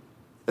you.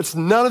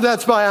 None of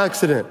that's by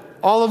accident.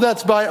 All of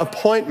that's by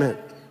appointment.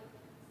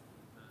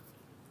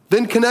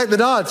 Then connect the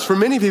dots. For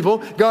many people,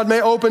 God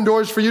may open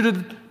doors for you to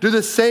do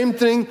the same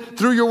thing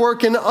through your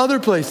work in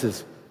other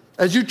places.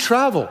 As you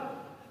travel,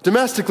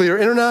 domestically or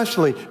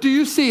internationally, do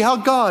you see how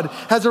God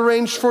has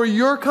arranged for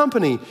your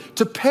company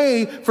to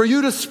pay for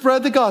you to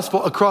spread the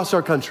gospel across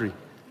our country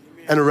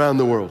and around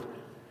the world?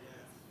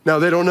 Now,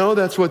 they don't know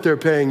that's what they're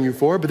paying you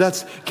for, but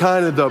that's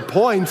kind of the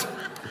point,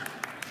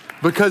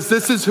 because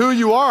this is who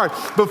you are.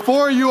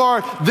 Before you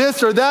are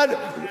this or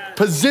that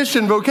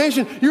position,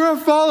 vocation, you're a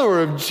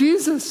follower of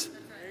Jesus.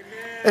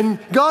 And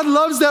God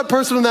loves that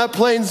person on that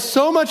plane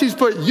so much, he's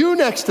put you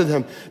next to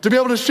them to be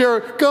able to share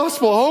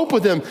gospel hope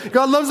with them.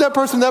 God loves that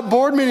person in that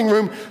board meeting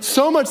room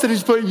so much that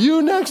he's put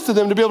you next to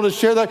them to be able to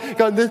share that.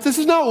 God, this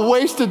is not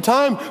wasted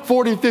time,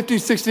 40, 50,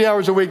 60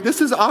 hours a week.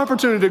 This is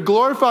opportunity to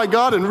glorify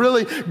God in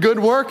really good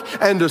work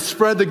and to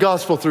spread the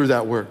gospel through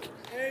that work.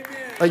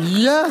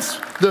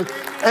 Yes.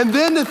 And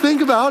then to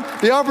think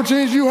about the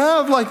opportunities you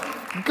have,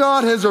 like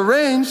God has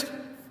arranged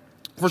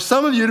for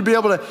some of you to be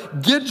able to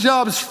get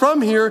jobs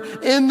from here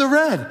in the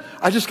red.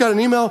 I just got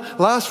an email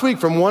last week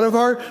from one of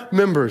our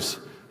members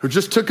who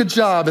just took a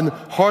job in the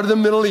heart of the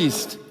Middle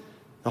East,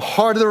 the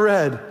heart of the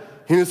red.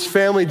 He and his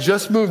family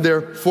just moved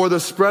there for the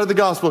spread of the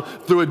gospel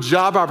through a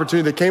job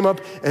opportunity that came up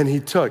and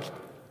he took.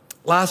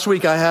 Last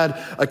week, I had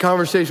a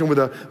conversation with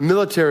a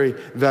military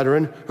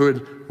veteran who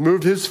had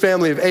moved his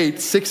family of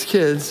 6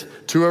 kids,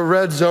 to a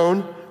red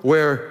zone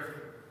where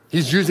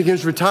he's using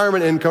his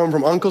retirement income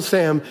from Uncle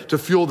Sam to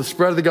fuel the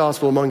spread of the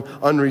gospel among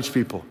unreached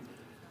people.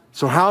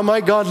 So how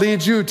might God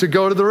lead you to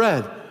go to the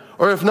red?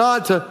 Or if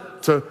not,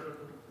 to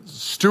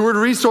steward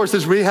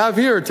resources we have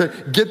here to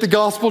get the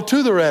gospel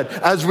to the red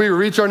as we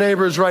reach our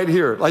neighbors right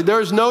here. Like,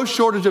 there's no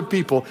shortage of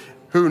people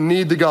who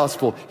need the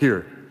gospel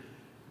here.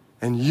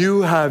 And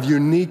you have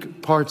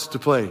unique parts to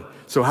play.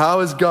 So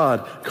how is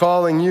God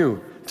calling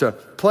you to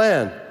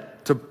plan,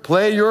 to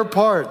play your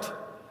part,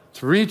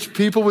 to reach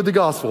people with the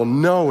gospel,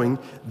 knowing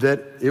that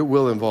it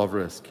will involve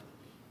risk?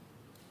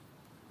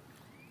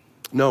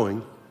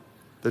 Knowing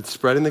that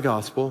spreading the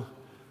gospel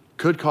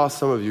could cost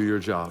some of you your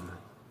job.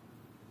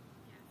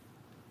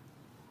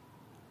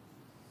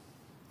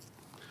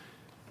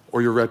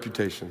 Or your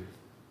reputation.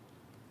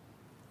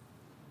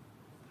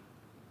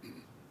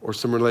 Or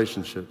some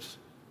relationships.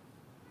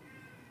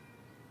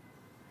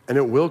 And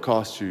it will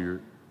cost you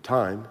your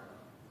time.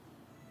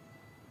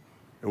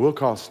 It will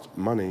cost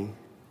money.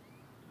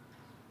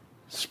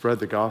 Spread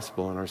the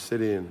gospel in our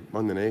city and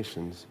among the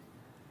nations.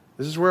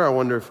 This is where I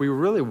wonder if we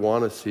really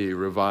want to see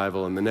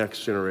revival in the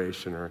next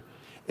generation or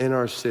in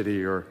our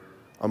city or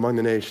among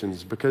the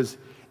nations, because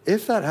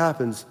if that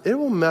happens, it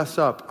will mess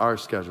up our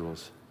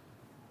schedules.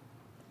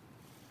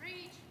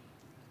 Preach.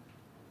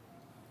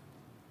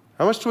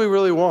 How much do we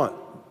really want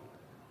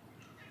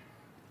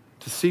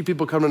to see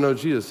people come to know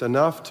Jesus?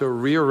 Enough to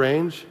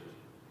rearrange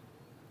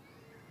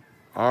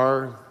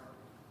our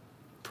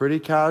pretty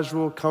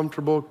casual,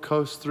 comfortable,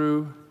 coast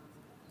through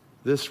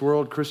this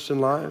world Christian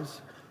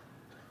lives?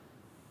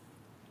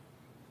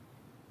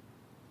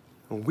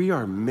 We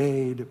are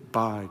made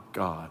by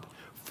God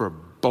for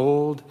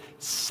bold,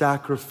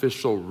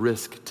 sacrificial,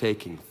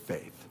 risk-taking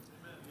faith.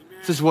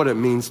 This is what it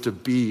means to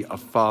be a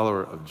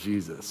follower of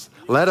Jesus.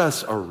 Let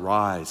us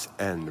arise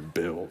and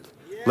build.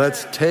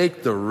 Let's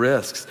take the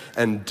risks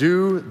and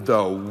do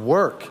the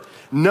work,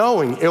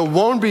 knowing it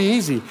won't be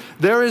easy.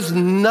 There is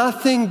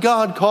nothing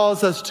God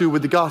calls us to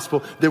with the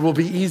gospel that will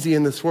be easy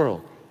in this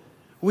world.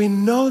 We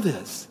know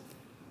this.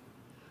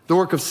 The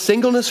work of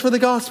singleness for the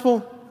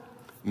gospel,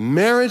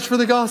 marriage for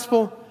the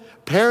gospel,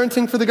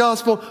 parenting for the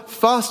gospel,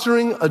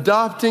 fostering,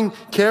 adopting,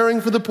 caring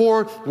for the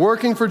poor,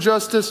 working for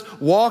justice,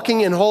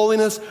 walking in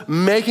holiness,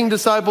 making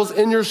disciples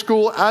in your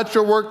school, at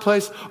your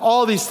workplace,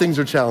 all these things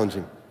are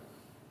challenging.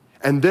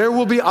 And there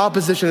will be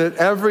opposition at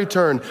every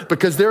turn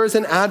because there is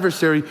an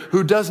adversary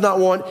who does not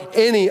want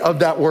any of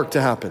that work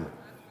to happen.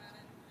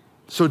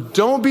 So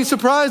don't be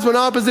surprised when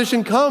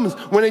opposition comes,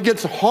 when it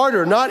gets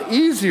harder, not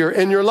easier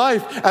in your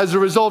life as a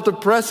result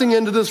of pressing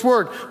into this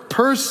work.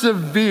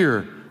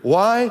 Persevere.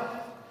 Why?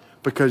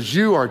 Because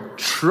you are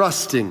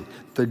trusting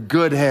the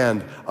good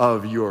hand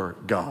of your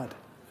God.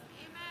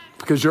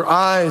 Because your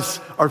eyes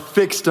are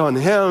fixed on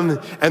him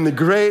and the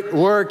great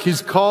work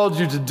he's called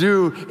you to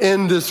do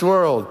in this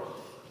world.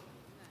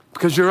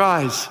 Because your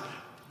eyes,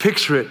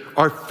 picture it,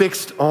 are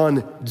fixed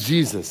on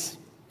Jesus,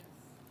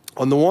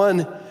 on the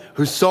one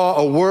who saw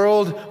a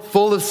world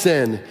full of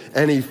sin,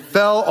 and he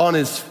fell on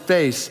his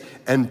face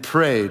and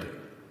prayed,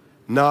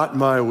 "Not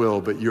my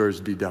will, but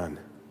yours be done."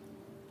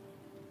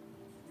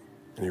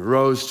 And he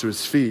rose to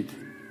his feet,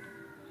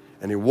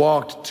 and he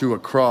walked to a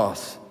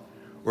cross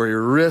where he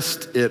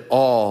risked it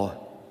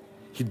all.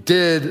 He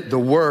did the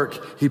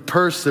work, he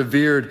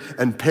persevered,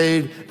 and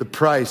paid the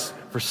price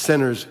for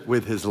sinners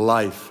with his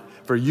life,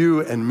 for you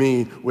and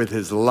me with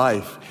his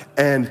life.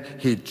 And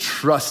he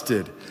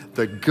trusted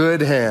the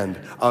good hand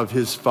of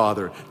his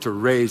Father to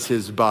raise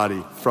his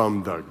body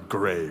from the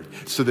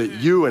grave so that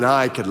you and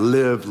I could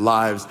live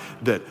lives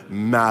that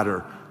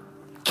matter,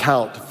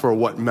 count for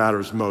what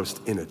matters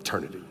most in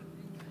eternity.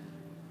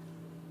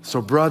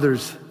 So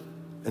brothers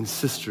and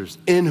sisters,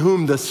 in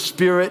whom the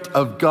Spirit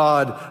of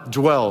God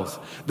dwells,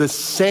 the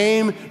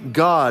same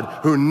God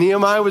who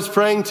Nehemiah was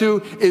praying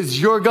to is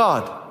your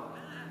God.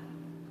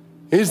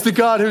 He's the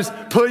God who's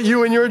put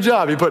you in your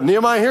job. He put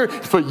Nehemiah here, he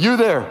put you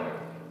there.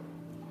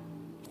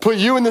 Put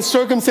you in the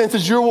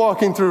circumstances you're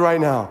walking through right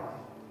now.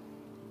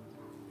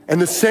 And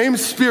the same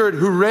Spirit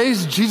who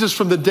raised Jesus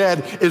from the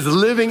dead is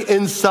living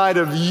inside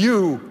of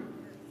you.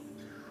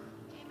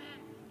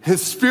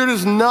 His Spirit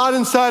is not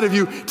inside of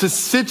you to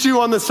sit you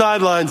on the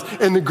sidelines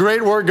in the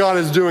great work God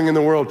is doing in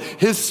the world.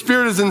 His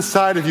Spirit is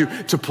inside of you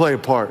to play a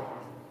part.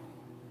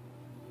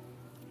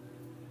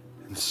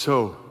 And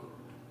so,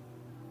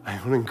 I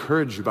want to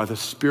encourage you by the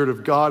Spirit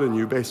of God in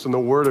you, based on the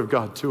Word of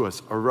God to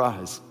us,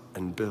 arise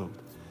and build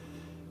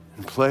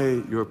and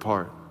play your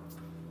part.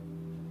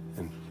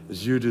 And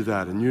as you do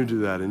that, and you do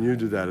that, and you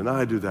do that, and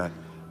I do that,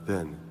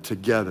 then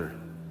together,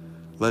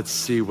 let's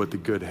see what the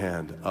good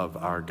hand of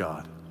our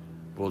God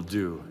will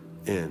do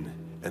in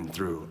and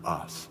through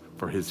us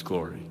for his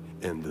glory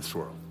in this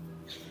world.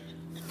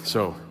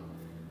 So,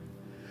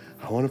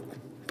 I want to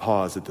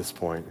pause at this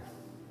point,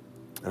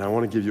 and I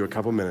want to give you a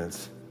couple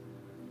minutes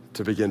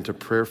to begin to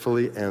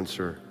prayerfully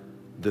answer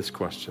this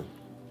question.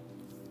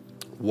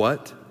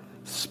 What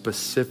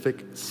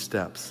specific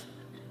steps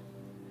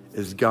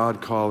is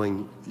God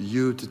calling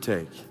you to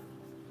take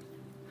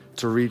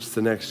to reach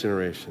the next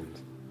generation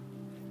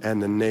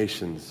and the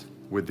nations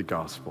with the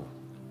gospel,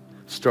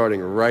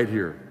 starting right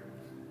here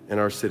in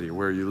our city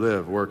where you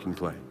live, work, and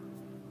play?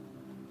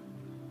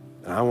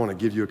 And I want to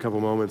give you a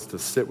couple moments to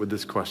sit with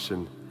this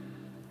question.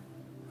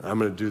 I'm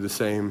going to do the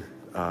same.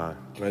 I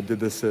did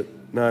this at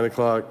 9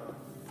 o'clock.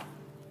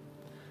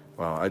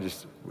 Wow,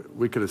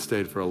 we could have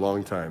stayed for a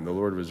long time. The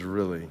Lord was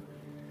really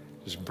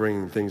just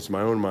bringing things to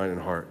my own mind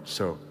and heart.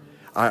 So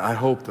I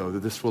hope, though, that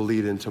this will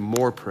lead into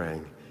more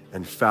praying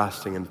and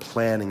fasting and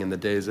planning in the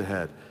days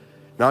ahead.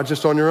 Not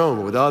just on your own,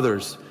 but with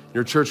others,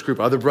 your church group,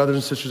 other brothers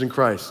and sisters in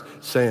Christ,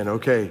 saying,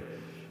 okay,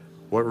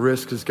 what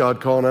risk is God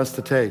calling us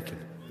to take?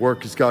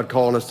 Work is God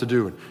calling us to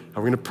do? And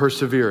are we going to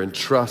persevere and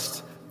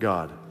trust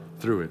God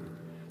through it?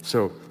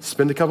 So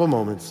spend a couple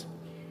moments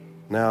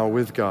now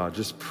with God,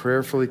 just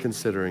prayerfully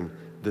considering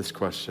this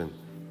question,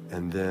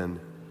 and then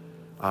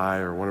I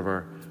or one of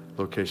our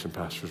location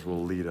pastors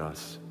will lead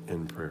us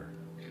in prayer.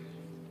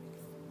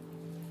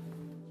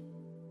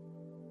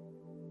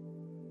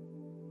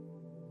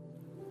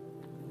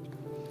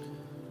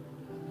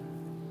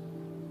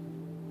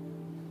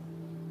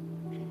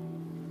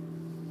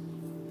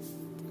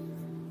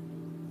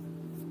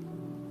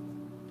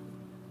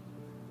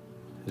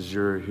 As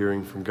you're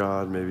hearing from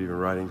God, maybe even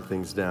writing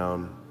things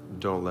down,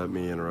 don't let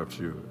me interrupt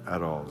you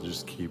at all.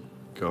 Just keep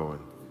going.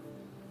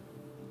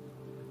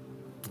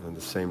 And at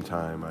the same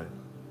time,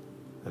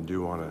 I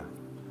do want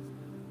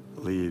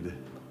to lead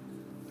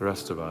the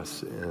rest of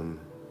us in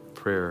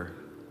prayer.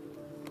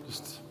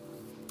 Just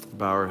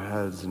bow our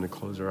heads and to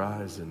close our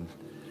eyes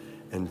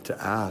and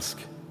to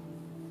ask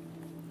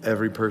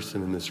every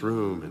person in this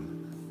room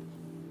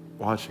and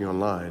watching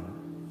online,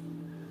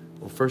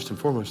 well, first and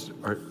foremost,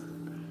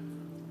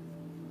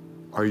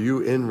 are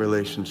you in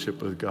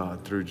relationship with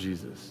God through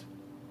Jesus?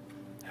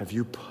 Have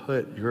you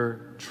put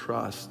your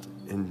trust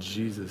in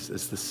Jesus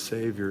as the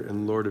Savior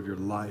and Lord of your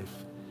life?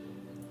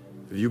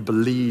 Have you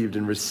believed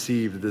and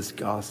received this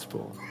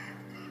gospel?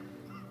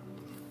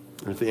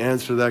 And if the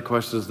answer to that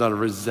question is not a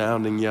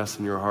resounding yes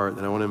in your heart,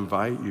 then I want to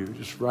invite you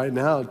just right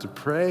now to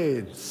pray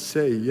and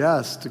say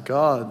yes to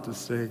God, to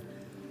say,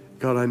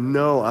 God, I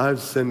know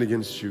I've sinned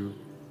against you.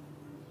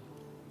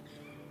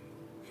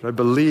 I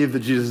believe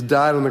that Jesus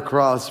died on the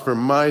cross for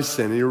my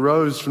sin. He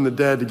rose from the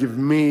dead to give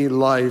me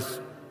life.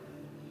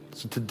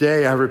 So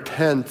today I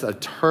repent, I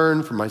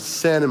turn from my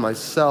sin and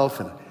myself,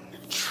 and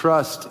I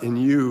trust in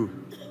you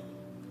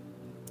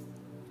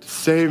to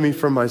save me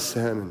from my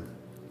sin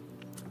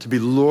and to be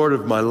Lord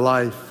of my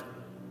life.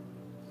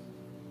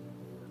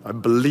 I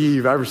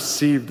believe, I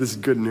receive this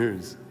good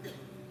news.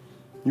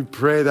 You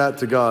pray that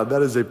to God.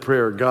 That is a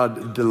prayer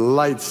God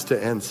delights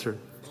to answer,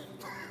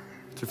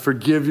 to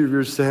forgive you of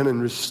your sin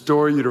and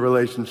restore you to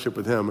relationship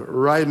with him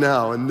right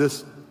now in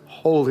this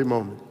holy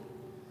moment.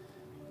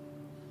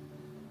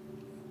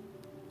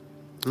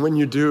 And when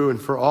you do,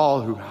 and for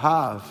all who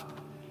have,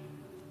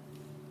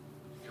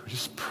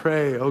 just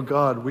pray, oh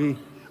God, we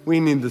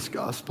need this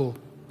gospel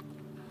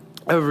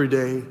every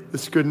day,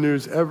 this good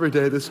news every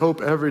day, this hope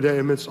every day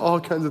amidst all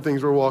kinds of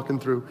things we're walking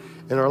through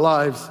in our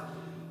lives.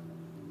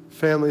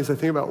 Families, I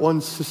think about one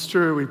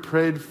sister we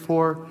prayed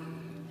for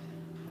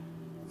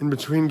in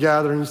between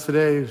gatherings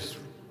today, who's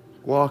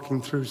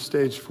walking through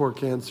stage 4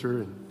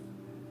 cancer, and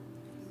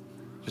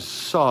just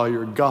saw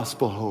your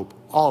gospel hope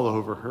all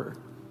over her.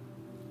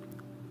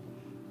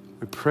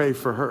 We pray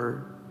for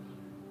her.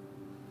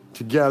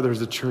 Together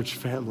as a church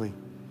family,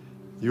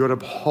 you would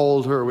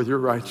uphold her with your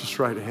righteous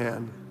right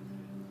hand.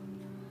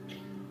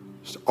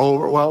 Just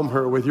overwhelm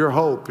her with your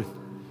hope,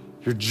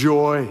 your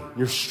joy,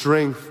 your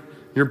strength,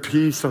 your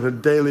peace on a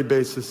daily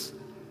basis.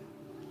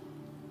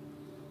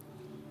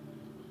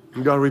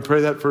 And God, we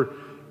pray that for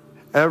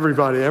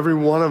everybody, every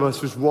one of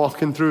us who's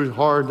walking through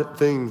hard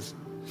things.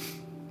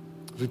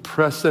 We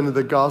press into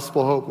the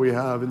gospel hope we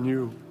have in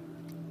you.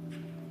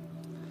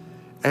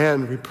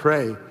 And we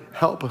pray,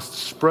 help us to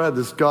spread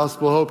this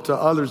gospel hope to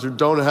others who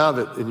don't have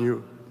it in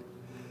you.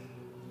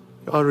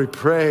 God, we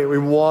pray, we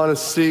want to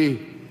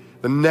see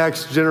the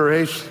next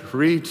generation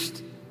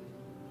reached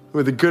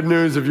with the good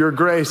news of your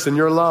grace and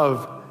your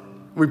love.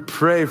 We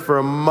pray for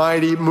a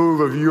mighty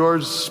move of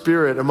your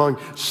Spirit among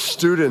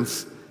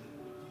students,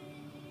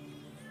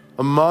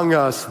 among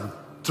us,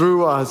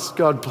 through us.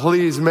 God,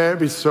 please, may it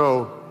be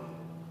so.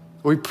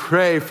 We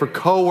pray for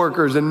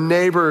coworkers and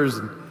neighbors,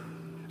 and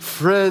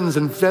friends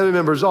and family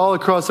members all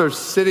across our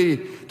city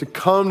to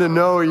come to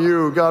know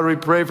you. God, we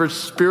pray for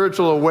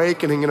spiritual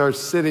awakening in our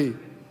city.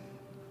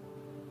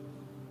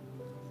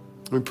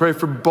 We pray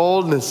for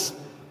boldness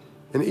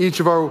in each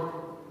of our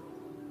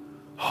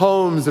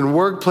homes and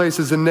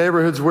workplaces and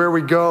neighborhoods where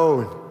we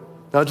go,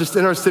 not just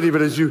in our city,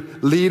 but as you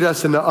lead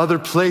us into other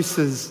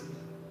places.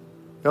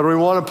 God, we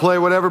want to play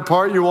whatever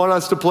part you want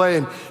us to play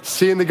in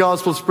seeing the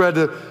gospel spread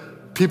to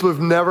people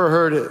who've never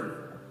heard it.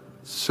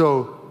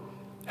 So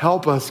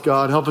help us,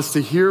 God. Help us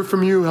to hear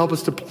from you. Help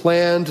us to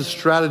plan, to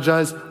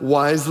strategize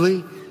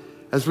wisely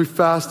as we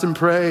fast and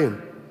pray.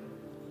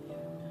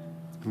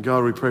 And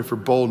God, we pray for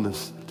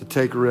boldness to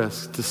take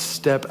risks, to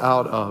step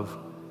out of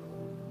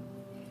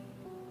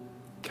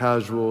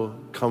casual,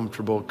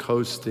 comfortable,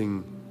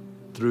 coasting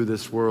through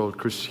this world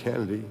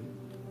Christianity.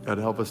 God,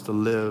 help us to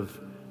live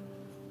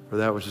for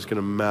that which is going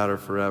to matter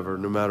forever,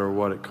 no matter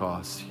what it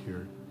costs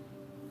here.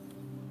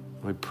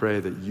 We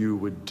pray that you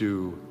would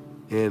do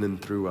in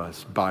and through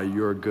us, by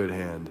your good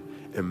hand,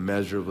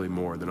 immeasurably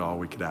more than all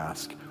we could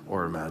ask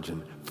or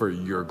imagine, for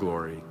your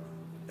glory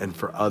and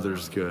for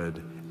others'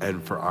 good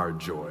and for our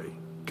joy.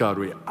 God,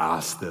 we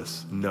ask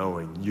this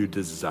knowing you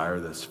desire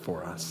this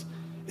for us.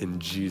 In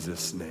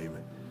Jesus' name.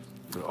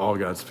 And all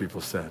God's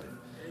people said,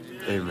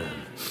 amen.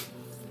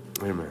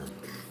 Amen.